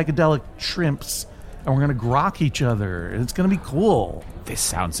take psychedelic trips and we're going to grok each other. And it's going to be cool. This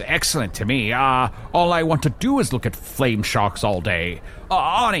sounds excellent to me. All I want to do is look at flame sharks all day.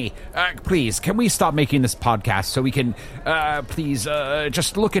 Arnie, please, can we stop making this podcast so we can, please,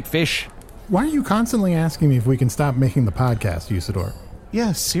 just look at fish? Why are you constantly asking me if we can stop making the podcast, Usador?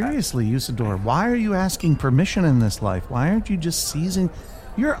 Yeah, seriously, Usador. Why are you asking permission in this life? Why aren't you just seizing...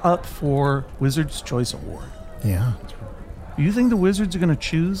 You're up for Wizard's Choice Award. Yeah. You think the Wizards are going to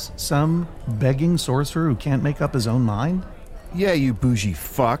choose some begging sorcerer who can't make up his own mind? Yeah, you bougie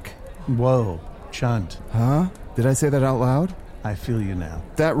fuck. Whoa, Chunt. Huh? Did I say that out loud? I feel you now.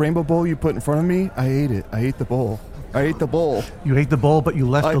 That rainbow bowl you put in front of me, I ate it. I ate the bowl. I ate the bowl. You ate the bowl, but you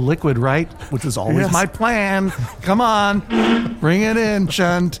left the liquid, right? Which was always my plan. Come on. Bring it in,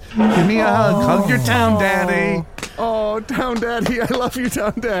 Chunt. Give me a hug. Hug your town daddy. Oh, town daddy. I love you,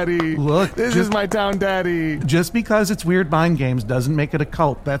 town daddy. Look. This is my town daddy. Just because it's weird mind games doesn't make it a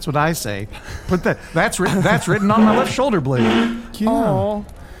cult. That's what I say. Put that's written on my left shoulder blade. Yeah. Oh.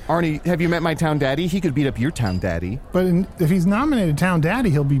 Arnie, have you met my town daddy? He could beat up your town daddy. But if he's nominated town daddy,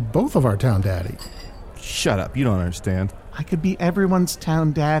 he'll be both of our town daddy. Shut up. You don't understand. I could be everyone's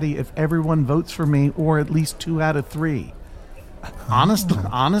town daddy if everyone votes for me, or at least 2 out of 3.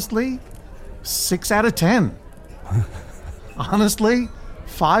 Honestly, 6 out of 10. Honestly,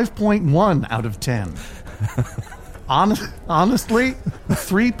 5.1 out of 10. Honestly,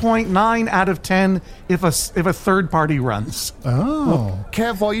 3.9 out of 10 if a third party runs. Oh. Well,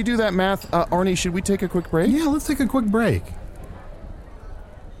 Kev, while you do that math, Arnie, should we take a quick break? Yeah, let's take a quick break.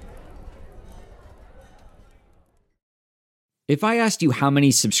 If I asked you how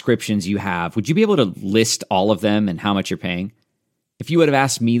many subscriptions you have, would you be able to list all of them and how much you're paying? If you would have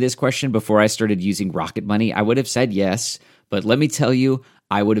asked me this question before I started using Rocket Money, I would have said yes, but let me tell you,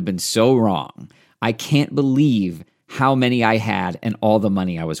 I would have been so wrong. I can't believe how many I had and all the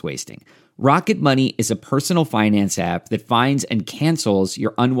money I was wasting. Rocket Money is a personal finance app that finds and cancels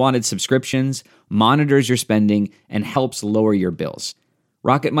your unwanted subscriptions, monitors your spending, and helps lower your bills.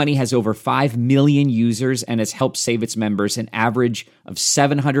 Rocket Money has over 5 million users and has helped save its members an average of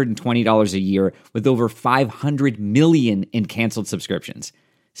 $720 a year with over 500 million in canceled subscriptions.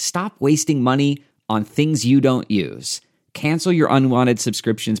 Stop wasting money on things you don't use. Cancel your unwanted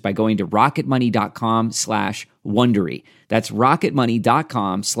subscriptions by going to rocketmoney.com/Wondery. That's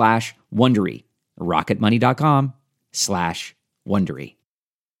rocketmoney.com/Wondery. rocketmoney.com/Wondery.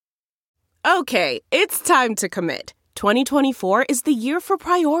 Okay, it's time to commit. 2024 is the year for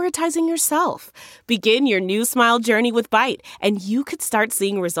prioritizing yourself. Begin your new smile journey with Byte, and you could start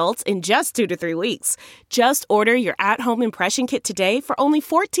seeing results in just 2 to 3 weeks. Just order your at-home impression kit today for only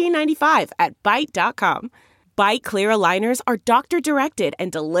 $14.95 at Byte.com. Byte Clear aligners are doctor-directed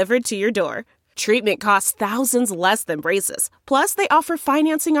and delivered to your door. Treatment costs thousands less than braces. Plus, they offer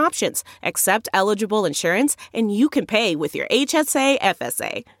financing options, accept eligible insurance, and you can pay with your HSA,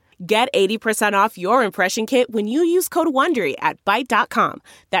 FSA. Get 80% off your impression kit when you use code WONDERY at Byte.com.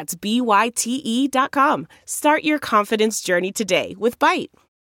 That's BYTE.com. Start your confidence journey today with Byte.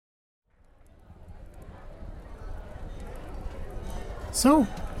 So,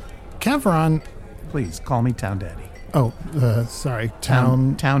 Kevron... Please, call me Town Daddy. Oh, sorry.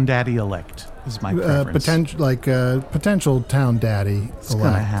 Town Daddy elect is my preference. Potential Town Daddy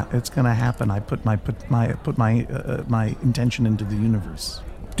elect. It's gonna happen. I put my intention into the universe.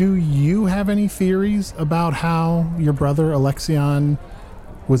 Do you have any theories about how your brother Alexion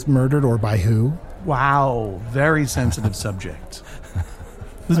was murdered, or by who? Wow, very sensitive subject.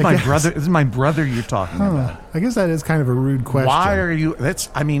 This is my brother. This is my brother you're talking about. I guess that is kind of a rude question. Why are you? It's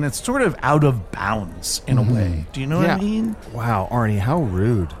sort of out of bounds in a way. Do you know what I mean? Wow, Arnie, how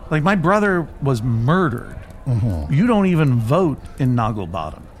rude. Like, my brother was murdered. You don't even vote in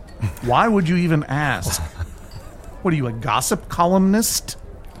Nogglebottom. Why would you even ask? What are you, a gossip columnist?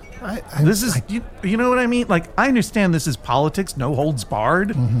 This is, you know what I mean? Like, I understand this is politics, no holds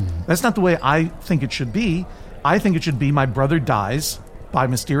barred. That's not the way I think it should be. I think it should be my brother dies by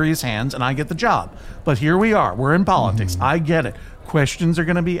mysterious hands and I get the job. But here we are. We're in politics. I get it. Questions are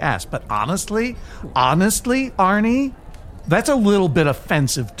going to be asked. But honestly, Arnie, that's a little bit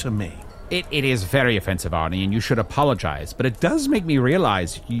offensive to me. It is very offensive, Arnie, and you should apologize. But it does make me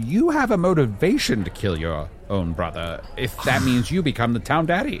realize you have a motivation to kill your own brother, if that means you become the Town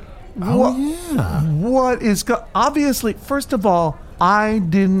Daddy. What is... Obviously, first of all, I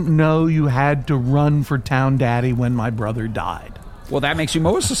didn't know you had to run for Town Daddy when my brother died. Well, that makes you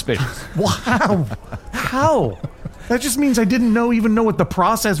more suspicious. Wow. How? That just means I didn't even know what the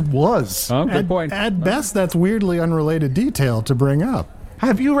process was. Oh, good point. At best, that's weirdly unrelated detail to bring up.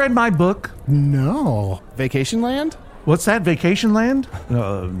 Have you read my book? No. Vacation Land? What's that, Vacation Land?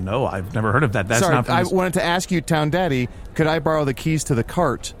 No, I've never heard of that. That's Sorry, not. I wanted to ask you, Town Daddy, could I borrow the keys to the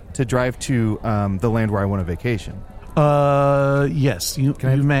cart to drive to the land where I want a vacation? Yes. You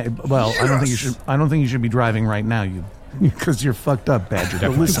may. Well, yes! I don't think you should be driving right now. Because you're fucked up, Badger.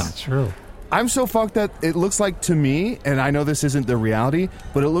 But listen, that's true. I'm so fucked that it looks like to me, and I know this isn't the reality,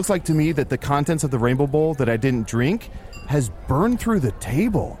 but it looks like to me that the contents of the Rainbow Bowl that I didn't drink has burned through the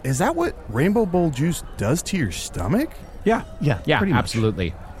table. Is that what Rainbow Bowl juice does to your stomach? Yeah, pretty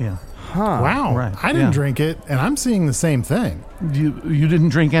absolutely. Much. Yeah. Huh. Wow. Right. I didn't drink it, and I'm seeing the same thing. You didn't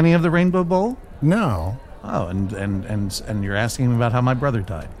drink any of the Rainbow Bowl? No. Oh, and you're asking me about how my brother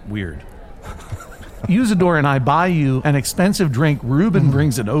died. Weird. Usador and I buy you an expensive drink. Ruben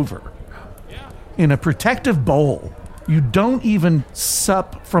brings it over in a protective bowl. You don't even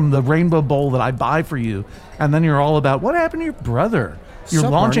sup from the Rainbow Bowl that I buy for you, and then you're all about what happened to your brother.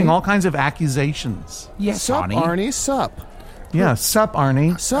 You're launching all kinds of accusations. Yes, sup, Arnie, sup. Yeah, sup,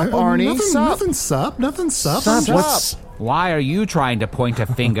 Arnie. Sup, Arnie. Nothing sup. Why are you trying to point a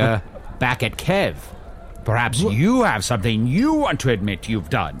finger back at Kev? Perhaps you have something you want to admit you've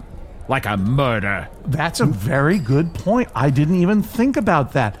done. Like a murder. That's a very good point. I didn't even think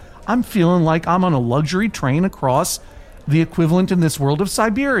about that. I'm feeling like I'm on a luxury train across the equivalent in this world of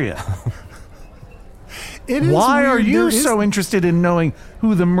Siberia. Why are you so interested in knowing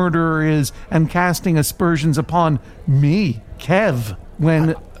who the murderer is and casting aspersions upon me, Kev,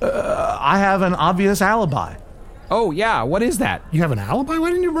 when I have an obvious alibi? Oh, yeah. What is that? You have an alibi? Why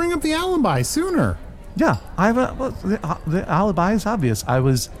didn't you bring up the alibi sooner? Yeah, I have the alibi is obvious. I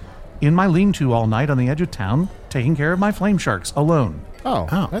was in my lean-to all night on the edge of town, taking care of my flame sharks alone. Oh.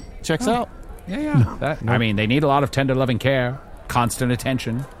 That checks out. Yeah. I mean, they need a lot of tender, loving care, constant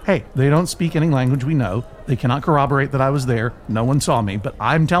attention. Hey, they don't speak any language we know. They cannot corroborate that I was there. No one saw me, but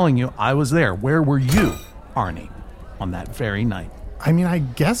I'm telling you, I was there. Where were you, Arnie, on that very night? I mean, I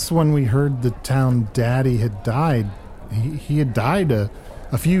guess when we heard the town daddy had died, he had died a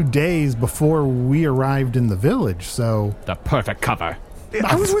few days before we arrived in the village, so... The perfect cover.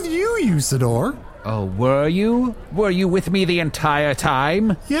 I was with you, Usador. Oh, were you? Were you with me the entire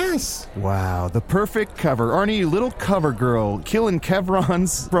time? Yes. Wow, the perfect cover. Arnie, little cover girl, killing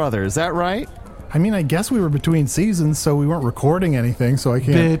Kevron's brother, is that right? I mean, I guess we were between seasons, so we weren't recording anything, so I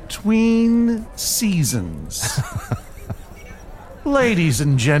can't... Between seasons. Ladies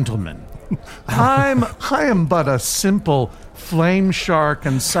and gentlemen, I am but a simple flame shark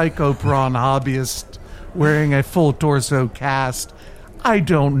and psychoprawn hobbyist wearing a full torso cast. I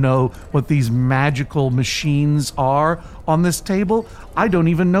don't know what these magical machines are on this table. I don't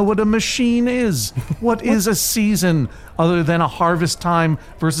even know what a machine is. What is a season other than a harvest time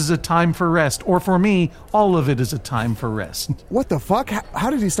versus a time for rest? Or for me, all of it is a time for rest. What the fuck? How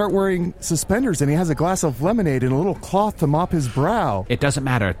did he start wearing suspenders and he has a glass of lemonade and a little cloth to mop his brow? It doesn't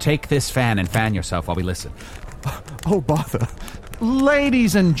matter. Take this fan and fan yourself while we listen. Oh, bother.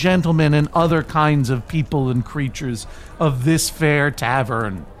 Ladies and gentlemen and other kinds of people and creatures of this fair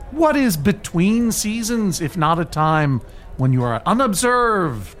tavern, what is between seasons if not a time when you are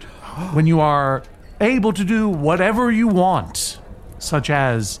unobserved, when you are able to do whatever you want, such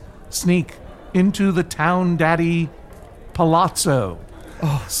as sneak into the town daddy palazzo,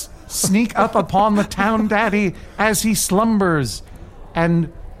 sneak up upon the town daddy as he slumbers,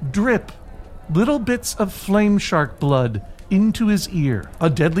 and drip little bits of flame shark blood into his ear, a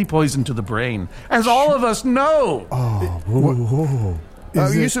deadly poison to the brain, as all of us know. Oh, whoa.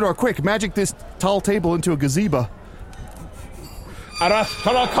 Usador, quick, magic this tall table into a gazebo.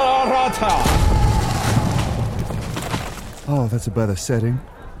 Oh, that's a better setting.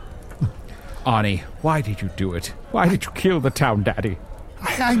 Arnie, why did you do it? Why did you kill the town daddy?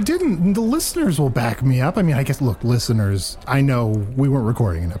 I didn't. The listeners will back me up. I mean, I guess, look, listeners, I know we weren't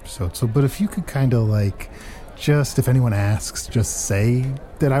recording an episode, but if you could kind of just, if anyone asks, just say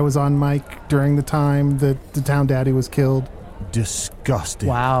that I was on mic during the time that the town daddy was killed. Disgusting.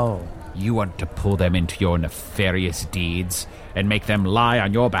 Wow. You want to pull them into your nefarious deeds and make them lie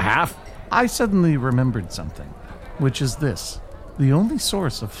on your behalf? I suddenly remembered something, which is this. The only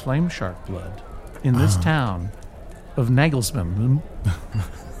source of flame shark blood in this town of Nagelsmann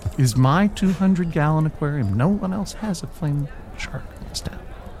is my 200-gallon aquarium. No one else has a flame shark in this town.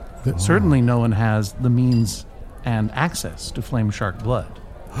 Certainly no one has the means and access to flame shark blood.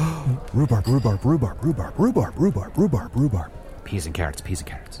 Rhubarb. Peas and carrots.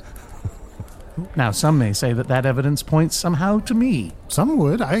 Now, some may say that evidence points somehow to me. Some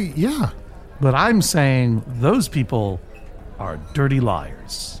would, yeah. But I'm saying those people are dirty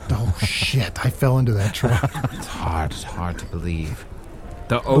liars. Oh, shit, I fell into that trap. It's hard to believe.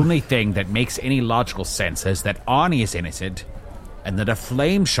 The only thing that makes any logical sense is that Arnie is innocent, and that a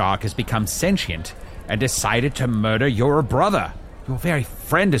flame shark has become sentient and decided to murder your brother. Your very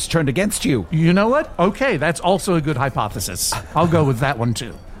friend has turned against you. You know what? Okay, that's also a good hypothesis. I'll go with that one,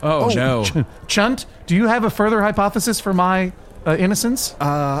 too. Oh no. Chunt, do you have a further hypothesis for my innocence?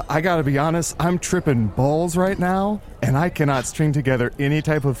 I gotta be honest, I'm tripping balls right now, and I cannot string together any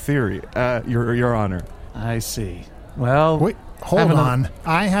type of theory, Your Honor. I see. Well... Wait, hold on.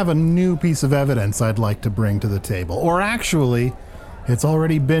 I have a new piece of evidence I'd like to bring to the table. Or actually, it's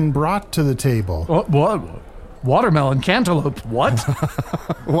already been brought to the table. What? Watermelon cantaloupe, what?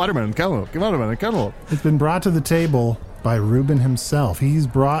 Watermelon cantaloupe. It's been brought to the table by Reuben himself. He's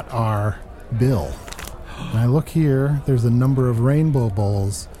brought our bill. And I look here, there's a number of rainbow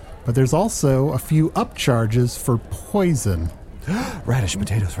bowls, but there's also a few upcharges for poison. Radish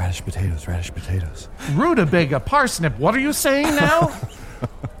potatoes. Rutabaga parsnip, what are you saying now?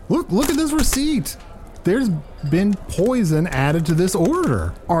 Look at this receipt. There's been poison added to this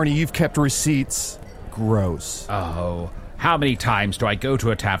order. Arnie, you've kept receipts. Gross. Oh, how many times do I go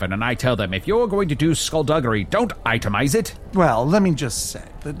to a tavern and I tell them, if you're going to do skullduggery, don't itemize it? Well, let me just say,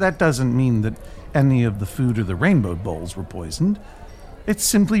 that doesn't mean that any of the food or the rainbow bowls were poisoned. It's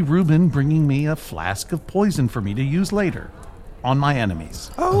simply Reuben bringing me a flask of poison for me to use later on my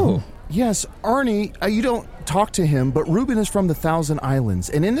enemies. Oh, yes, Arnie, you don't talk to him, but Reuben is from the Thousand Islands,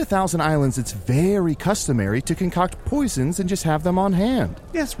 and in the Thousand Islands, it's very customary to concoct poisons and just have them on hand.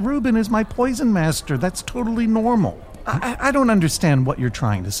 Yes, Reuben is my poison master. That's totally normal. I don't understand what you're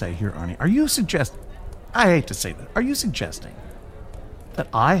trying to say here, Arnie. Are you suggesting... I hate to say that. Are you suggesting that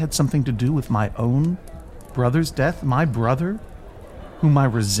I had something to do with my own brother's death? My brother, whom I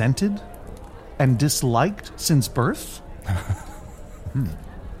resented and disliked since birth?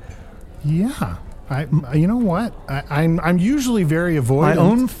 Yeah. You know what? I'm usually very avoidant. My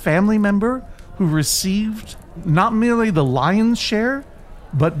own family member who received not merely the lion's share,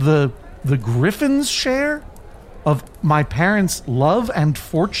 but the griffin's share of my parents' love and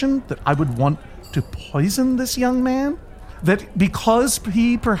fortune, that I would want to poison this young man? That because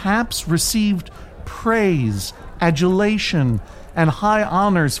he perhaps received praise, adulation, and high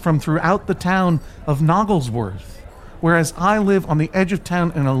honors from throughout the town of Nogglesworth, whereas I live on the edge of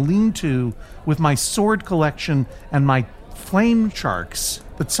town in a lean-to with my sword collection and my flame sharks,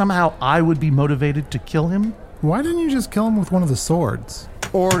 that somehow I would be motivated to kill him? Why didn't you just kill him with one of the swords?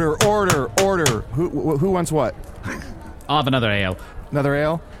 Order. Who wants what? I'll have another ale. Another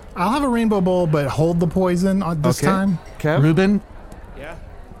ale? I'll have a rainbow bowl, but hold the poison this time. Kev? Ruben? Yeah?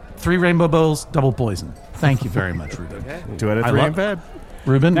 3 rainbow bowls, double poison. Thank you very much, Ruben. Okay. 2 out of 3 ain't bad.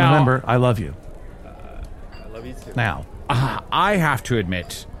 Ruben, remember, I love you. I love you too. Now. I have to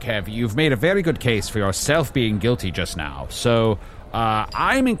admit, Kev, you've made a very good case for yourself being guilty just now. So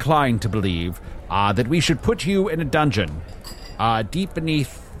I'm inclined to believe that we should put you in a dungeon deep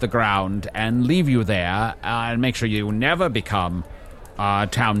beneath the ground and leave you there and make sure you never become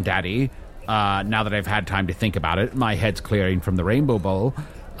town daddy. Now that I've had time to think about it, my head's clearing from the Rainbow Bowl.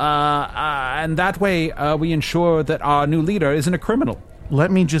 And that way we ensure that our new leader isn't a criminal.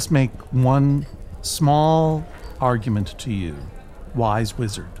 Let me just make one small argument to you, wise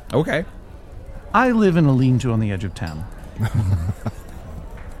wizard. Okay. I live in a lean-to on the edge of town.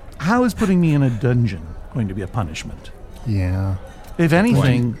 How is putting me in a dungeon going to be a punishment? Yeah. If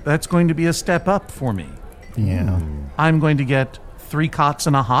anything, that's going to be a step up for me. Yeah. I'm going to get 3 cots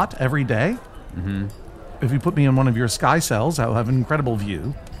and a hot every day. Mm-hmm. If you put me in one of your sky cells, I'll have an incredible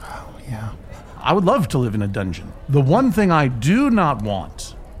view. Oh, yeah. I would love to live in a dungeon. The one thing I do not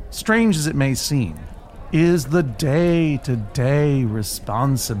want, strange as it may seem, is the day-to-day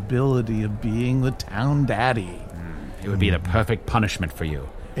responsibility of being the town daddy. It would be the perfect punishment for you.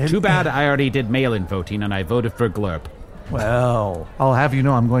 Too bad I already did mail-in voting and I voted for Glurp. Well, I'll have you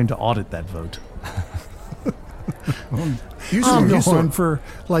know I'm going to audit that vote. I'm going for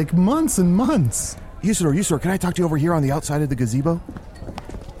like months and months. Usador, can I talk to you over here on the outside of the gazebo?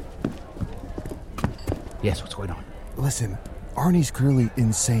 Yes, what's going on? Listen, Arnie's clearly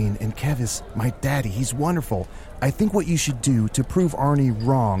insane, and Kev is my daddy. He's wonderful. I think what you should do to prove Arnie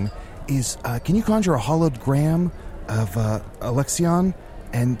wrong is, can you conjure a hologram of Alexion?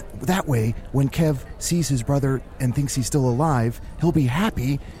 And that way, when Kev sees his brother and thinks he's still alive, he'll be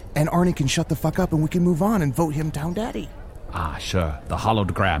happy, and Arnie can shut the fuck up and we can move on and vote him town daddy. Ah, sure. The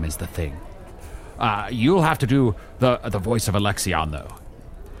hologram is the thing. You'll have to do the voice of Alexion, though.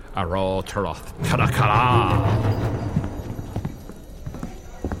 Arol Turoth. Karakara.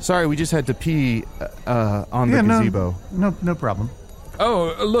 Sorry, we just had to pee on the gazebo. No problem.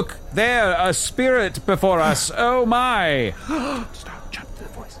 Oh, look, there, a spirit before us. Oh, my. Stop, jump to the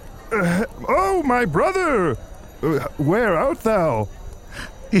voice. Oh, my brother! Where art thou?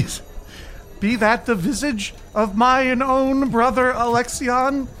 Be that the visage of mine own brother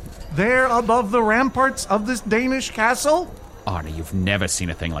Alexion, there above the ramparts of this Danish castle? Arnie, you've never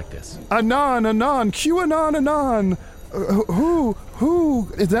seen a thing like this. Anon, QAnon, anon.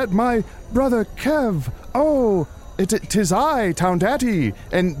 Who is that? My brother Kev. Oh, 'tis I, town daddy,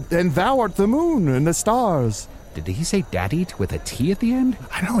 and thou art the moon and the stars. Did he say daddy with a T at the end?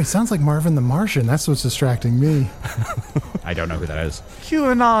 I know, he sounds like Marvin the Martian. That's what's distracting me. I don't know who that is.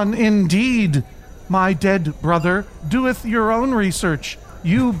 QAnon, indeed. My dead brother doeth your own research.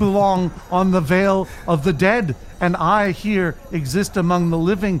 You belong on the Vale of the Dead, and I here exist among the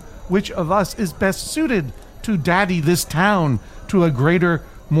living. Which of us is best suited to daddy this town to a greater,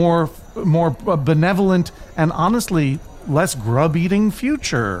 more benevolent, and honestly, less grub-eating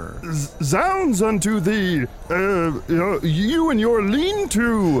future? Zounds unto thee, you and your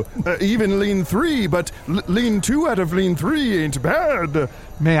lean-to, even lean-3, but lean-2 out of lean-3 ain't bad.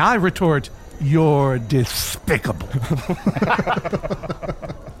 May I retort, you're despicable.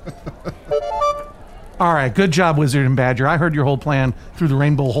 All right, good job, Wizard and Badger. I heard your whole plan through the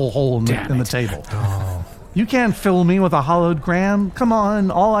rainbow hole in the table. Oh. You can't fill me with a hologram. Come on,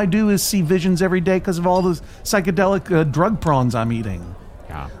 all I do is see visions every day because of all the psychedelic drug prawns I'm eating.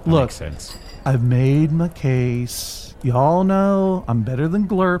 Yeah, that Look, makes sense. I've made my case. You all know I'm better than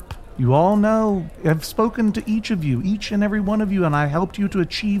Glurp. You all know I've spoken to each of you, each and every one of you, and I helped you to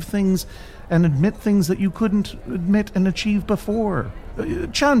achieve things and admit things that you couldn't admit and achieve before.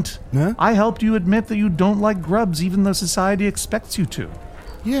 Chunt, huh? I helped you admit that you don't like grubs even though society expects you to.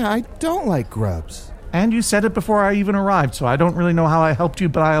 Yeah, I don't like grubs. And you said it before I even arrived, so I don't really know how I helped you,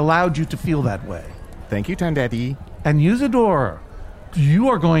 but I allowed you to feel that way. Thank you, Town Daddy. And Usador, you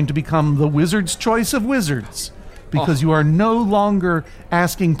are going to become the wizard's choice of wizards. because you are no longer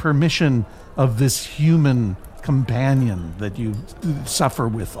asking permission of this human companion that you suffer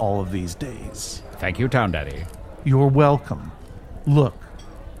with all of these days. Thank you, Town Daddy. You're welcome. Look,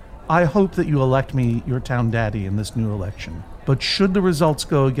 I hope that you elect me your Town Daddy in this new election. But should the results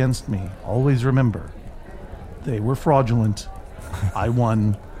go against me, always remember, they were fraudulent. I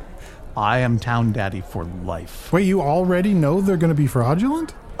won. I am Town Daddy for life. Wait, you already know they're going to be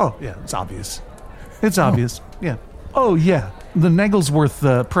fraudulent? Oh, yeah, it's obvious. It's obvious, yeah. Oh, yeah, the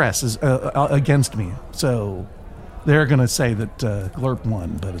Negglesworth press is against me, so they're going to say that Glurp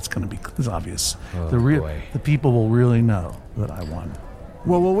won, but it's obvious. Oh, the people will really know that I won.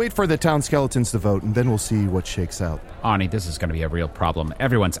 Well, we'll wait for the town skeletons to vote, and then we'll see what shakes out. Arnie, this is going to be a real problem.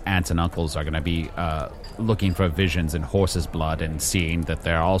 Everyone's aunts and uncles are going to be looking for visions in horse's blood and seeing that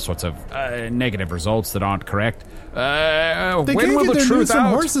there are all sorts of negative results that aren't correct. They when can't will get the their truth news from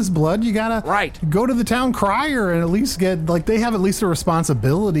out? horse's blood. You gotta go to the town crier and at least get, they have at least a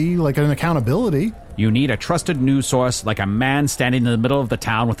responsibility, like an accountability. You need a trusted news source, like a man standing in the middle of the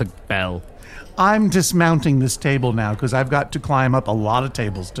town with a bell. I'm dismounting this table now because I've got to climb up a lot of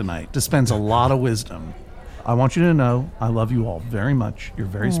tables tonight. Dispense a lot of wisdom. I want you to know I love you all very much. You're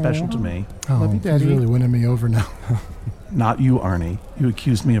very special to me. Oh, love you, Daddy. He's really winning me over now. Not you, Arnie. You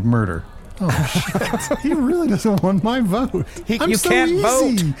accused me of murder. Oh, shit. He really doesn't want my vote. You can't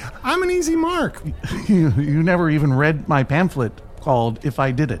vote. I'm an easy mark. You never even read my pamphlet called If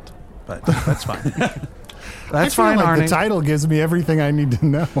I Did It. But that's fine. That's fine, like Arnie. The title gives me everything I need to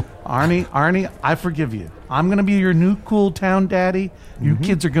know. Arnie, I forgive you. I'm going to be your new cool town daddy. You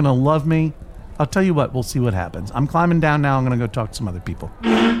kids are going to love me. I'll tell you what, we'll see what happens. I'm climbing down now. I'm going to go talk to some other people.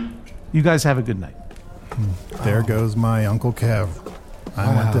 You guys have a good night. There goes my Uncle Kev.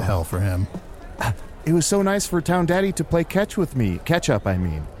 I went to hell for him. It was so nice for Town Daddy to play catch with me. Catch up, I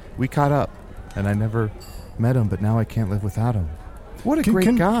mean. We caught up, and I never met him, but now I can't live without him. What a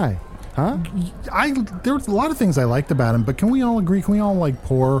great guy. Huh? There was a lot of things I liked about him, but can we all agree? Can we all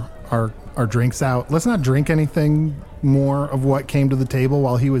pour our drinks out? Let's not drink anything more of what came to the table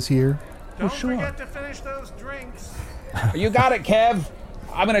while he was here. Don't forget to finish those drinks. You got it, Kev.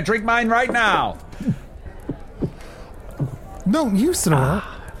 I'm going to drink mine right now. No, you snore.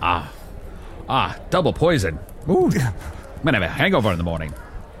 Double poison. Ooh. I'm going to have a hangover in the morning.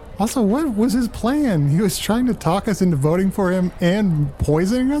 Also, what was his plan? He was trying to talk us into voting for him and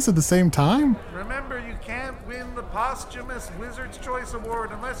poisoning us at the same time? Remember, you can't win the posthumous Wizard's Choice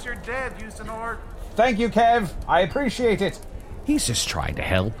Award unless you're dead, Usanor. Thank you, Kev. I appreciate it. He's just trying to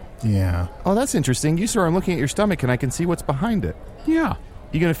help. Yeah. Oh, that's interesting. You, sir, I'm looking at your stomach, and I can see what's behind it. Yeah.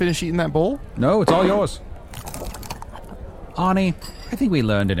 You going to finish eating that bowl? No, it's all yours. Arnie, I think we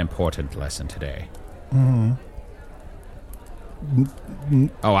learned an important lesson today.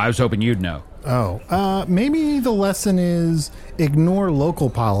 Oh, I was hoping you'd know. Maybe the lesson is ignore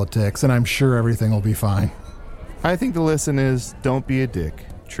local politics, and I'm sure everything will be fine. I think the lesson is don't be a dick.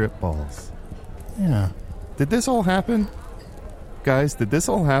 Trip balls. Yeah. Did this all happen? Guys, did this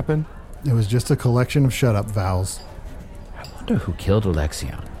all happen? It was just a collection of shut-up vows. I wonder who killed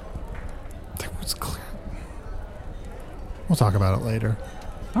Alexion. That was clear. We'll talk about it later.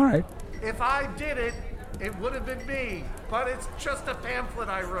 All right. If I did it, it would have been me, but it's just a pamphlet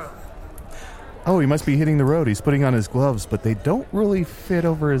I wrote. Oh, he must be hitting the road. He's putting on his gloves, but they don't really fit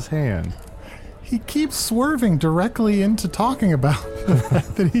over his hand. He keeps swerving directly into talking about the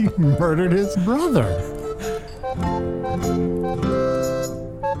fact that he murdered his brother.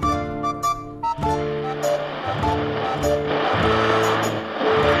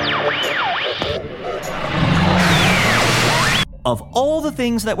 Of all the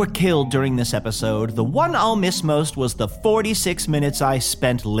things that were killed during this episode, the one I'll miss most was the 46 minutes I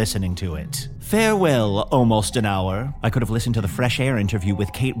spent listening to it. Farewell, almost an hour. I could have listened to the Fresh Air interview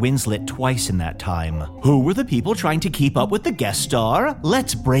with Kate Winslet twice in that time. Who were the people trying to keep up with the guest star?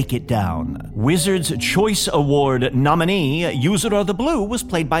 Let's break it down. Wizard's Choice Award nominee, Usador the Blue, was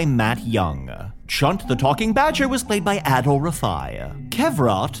played by Matt Young. Chunt the Talking Badger was played by Adol Rafai.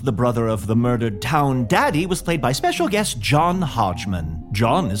 Kevrot, the brother of the murdered town daddy, was played by special guest John Hodgman.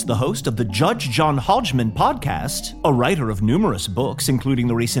 John is the host of the Judge John Hodgman podcast, a writer of numerous books, including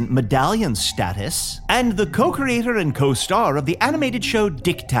the recent Medallion Status, and the co-creator and co-star of the animated show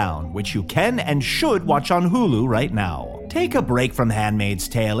Dicktown, which you can and should watch on Hulu right now. Take a break from Handmaid's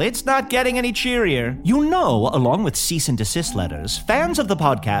Tale. It's not getting any cheerier. You know, along with cease and desist letters, fans of the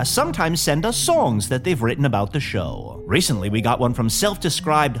podcast sometimes send us songs that they've written about the show. Recently, we got one from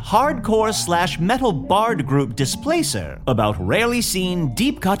self-described hardcore/metal bard group Displacer about rarely seen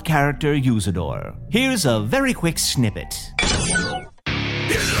deep-cut character Usador. Here's a very quick snippet. Usador,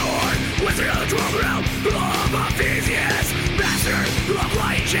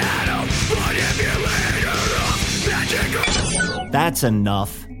 That's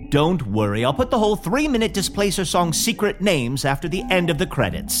enough. Don't worry, I'll put the whole 3-minute Displacer song's secret names after the end of the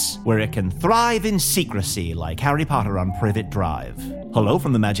credits, where it can thrive in secrecy like Harry Potter on Privet Drive. Hello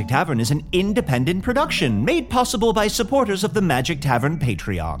from the Magic Tavern is an independent production made possible by supporters of the Magic Tavern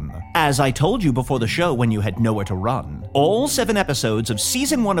Patreon. As I told you before the show when you had nowhere to run, all 7 episodes of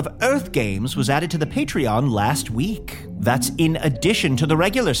Season 1 of Earth Games was added to the Patreon last week. That's in addition to the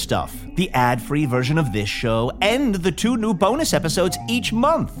regular stuff, the ad-free version of this show, and the 2 new bonus episodes each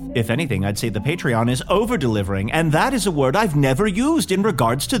month. If anything, I'd say the Patreon is over-delivering, and that is a word I've never used in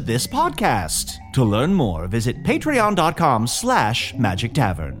regards to this podcast. To learn more, visit patreon.com/Magic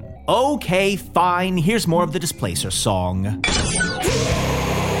Tavern. Okay, fine, here's more of the Displacer song.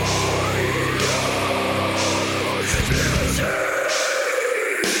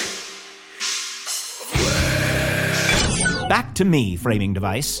 Back to me, framing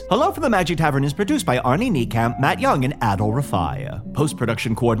device. Hello from the Magic Tavern is produced by Arnie Niekamp, Matt Young, and Adol Rafai.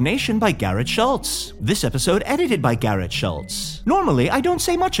 Post-production coordination by Garrett Schultz. This episode edited by Garrett Schultz. Normally, I don't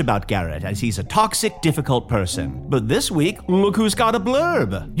say much about Garrett, as he's a toxic, difficult person. But this week, look who's got a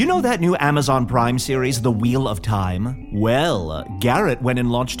blurb. You know that new Amazon Prime series, The Wheel of Time? Well, Garrett went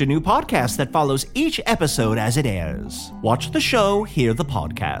and launched a new podcast that follows each episode as it airs. Watch the show, hear the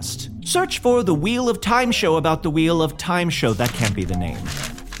podcast. Search for The Wheel of Time show about the Wheel of Time show. That can't be the name.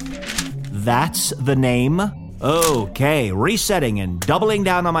 That's the name? Okay, resetting and doubling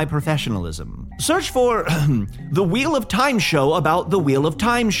down on my professionalism. Search for The Wheel of Time show about the Wheel of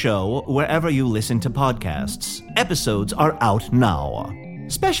Time show wherever you listen to podcasts. Episodes are out now.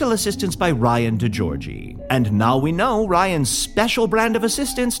 Special assistance by Ryan DeGiorgi. And now we know Ryan's special brand of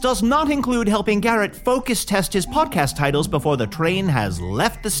assistance does not include helping Garrett focus test his podcast titles before the train has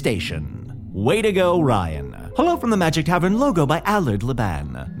left the station. Way to go, Ryan. Hello from the Magic Tavern logo by Allard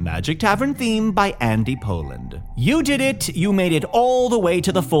Laban. Magic Tavern theme by Andy Poland. You did it. You made it all the way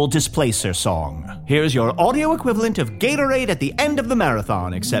to the full Displacer song. Here's your audio equivalent of Gatorade at the end of the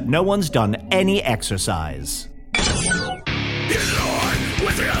marathon, except no one's done any exercise.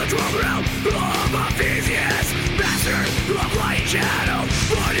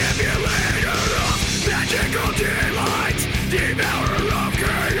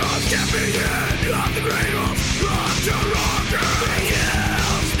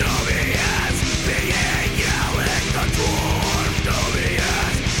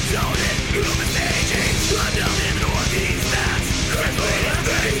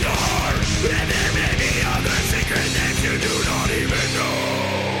 And there may be other secret names you do not even know.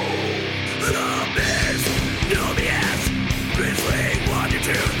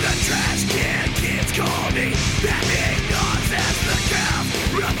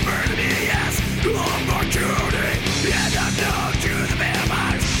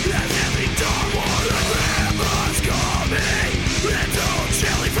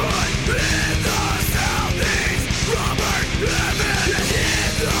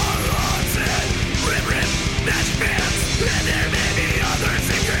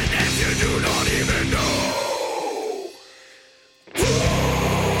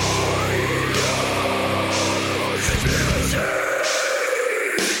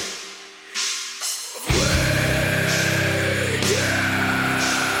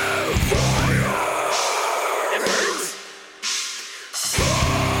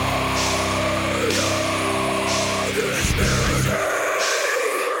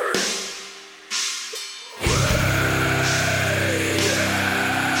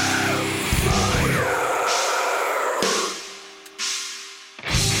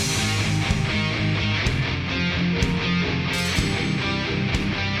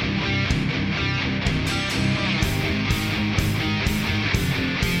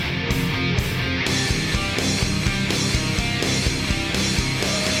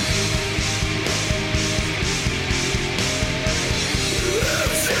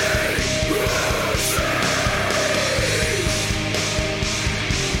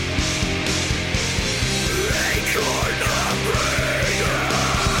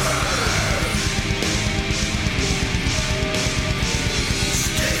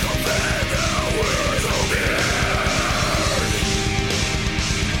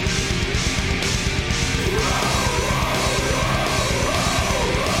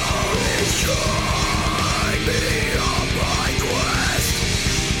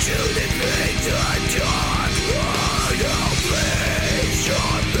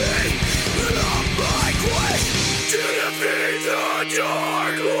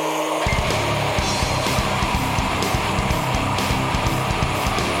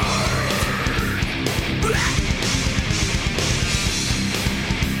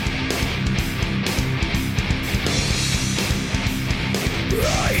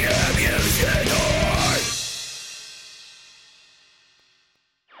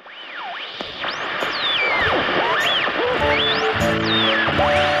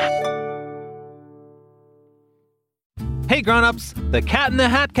 Hey grown-ups, the Cat in the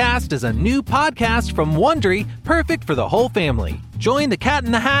Hat Cast is a new podcast from Wondery, perfect for the whole family. Join the Cat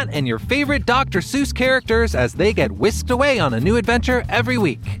in the Hat and your favorite Dr. Seuss characters as they get whisked away on a new adventure every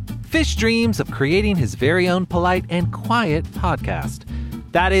week. Fish dreams of creating his very own polite and quiet podcast.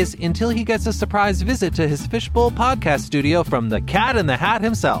 That is, until he gets a surprise visit to his Fishbowl podcast studio from the Cat in the Hat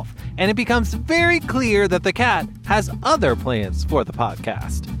himself, and it becomes very clear that the cat has other plans for the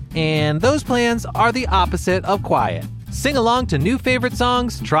podcast. And those plans are the opposite of quiet. Sing along to new favorite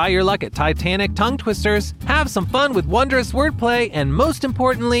songs, try your luck at Titanic tongue twisters, have some fun with wondrous wordplay, and most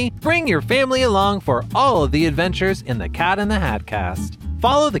importantly, bring your family along for all of the adventures in the Cat in the Hat Cast.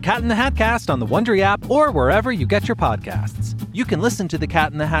 Follow the Cat in the Hat Cast on the Wondery app or wherever you get your podcasts. You can listen to the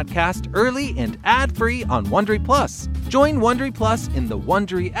Cat in the Hat Cast early and ad-free on Wondery Plus. Join Wondery Plus in the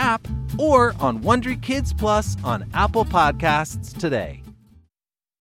Wondery app or on Wondery Kids Plus on Apple Podcasts today.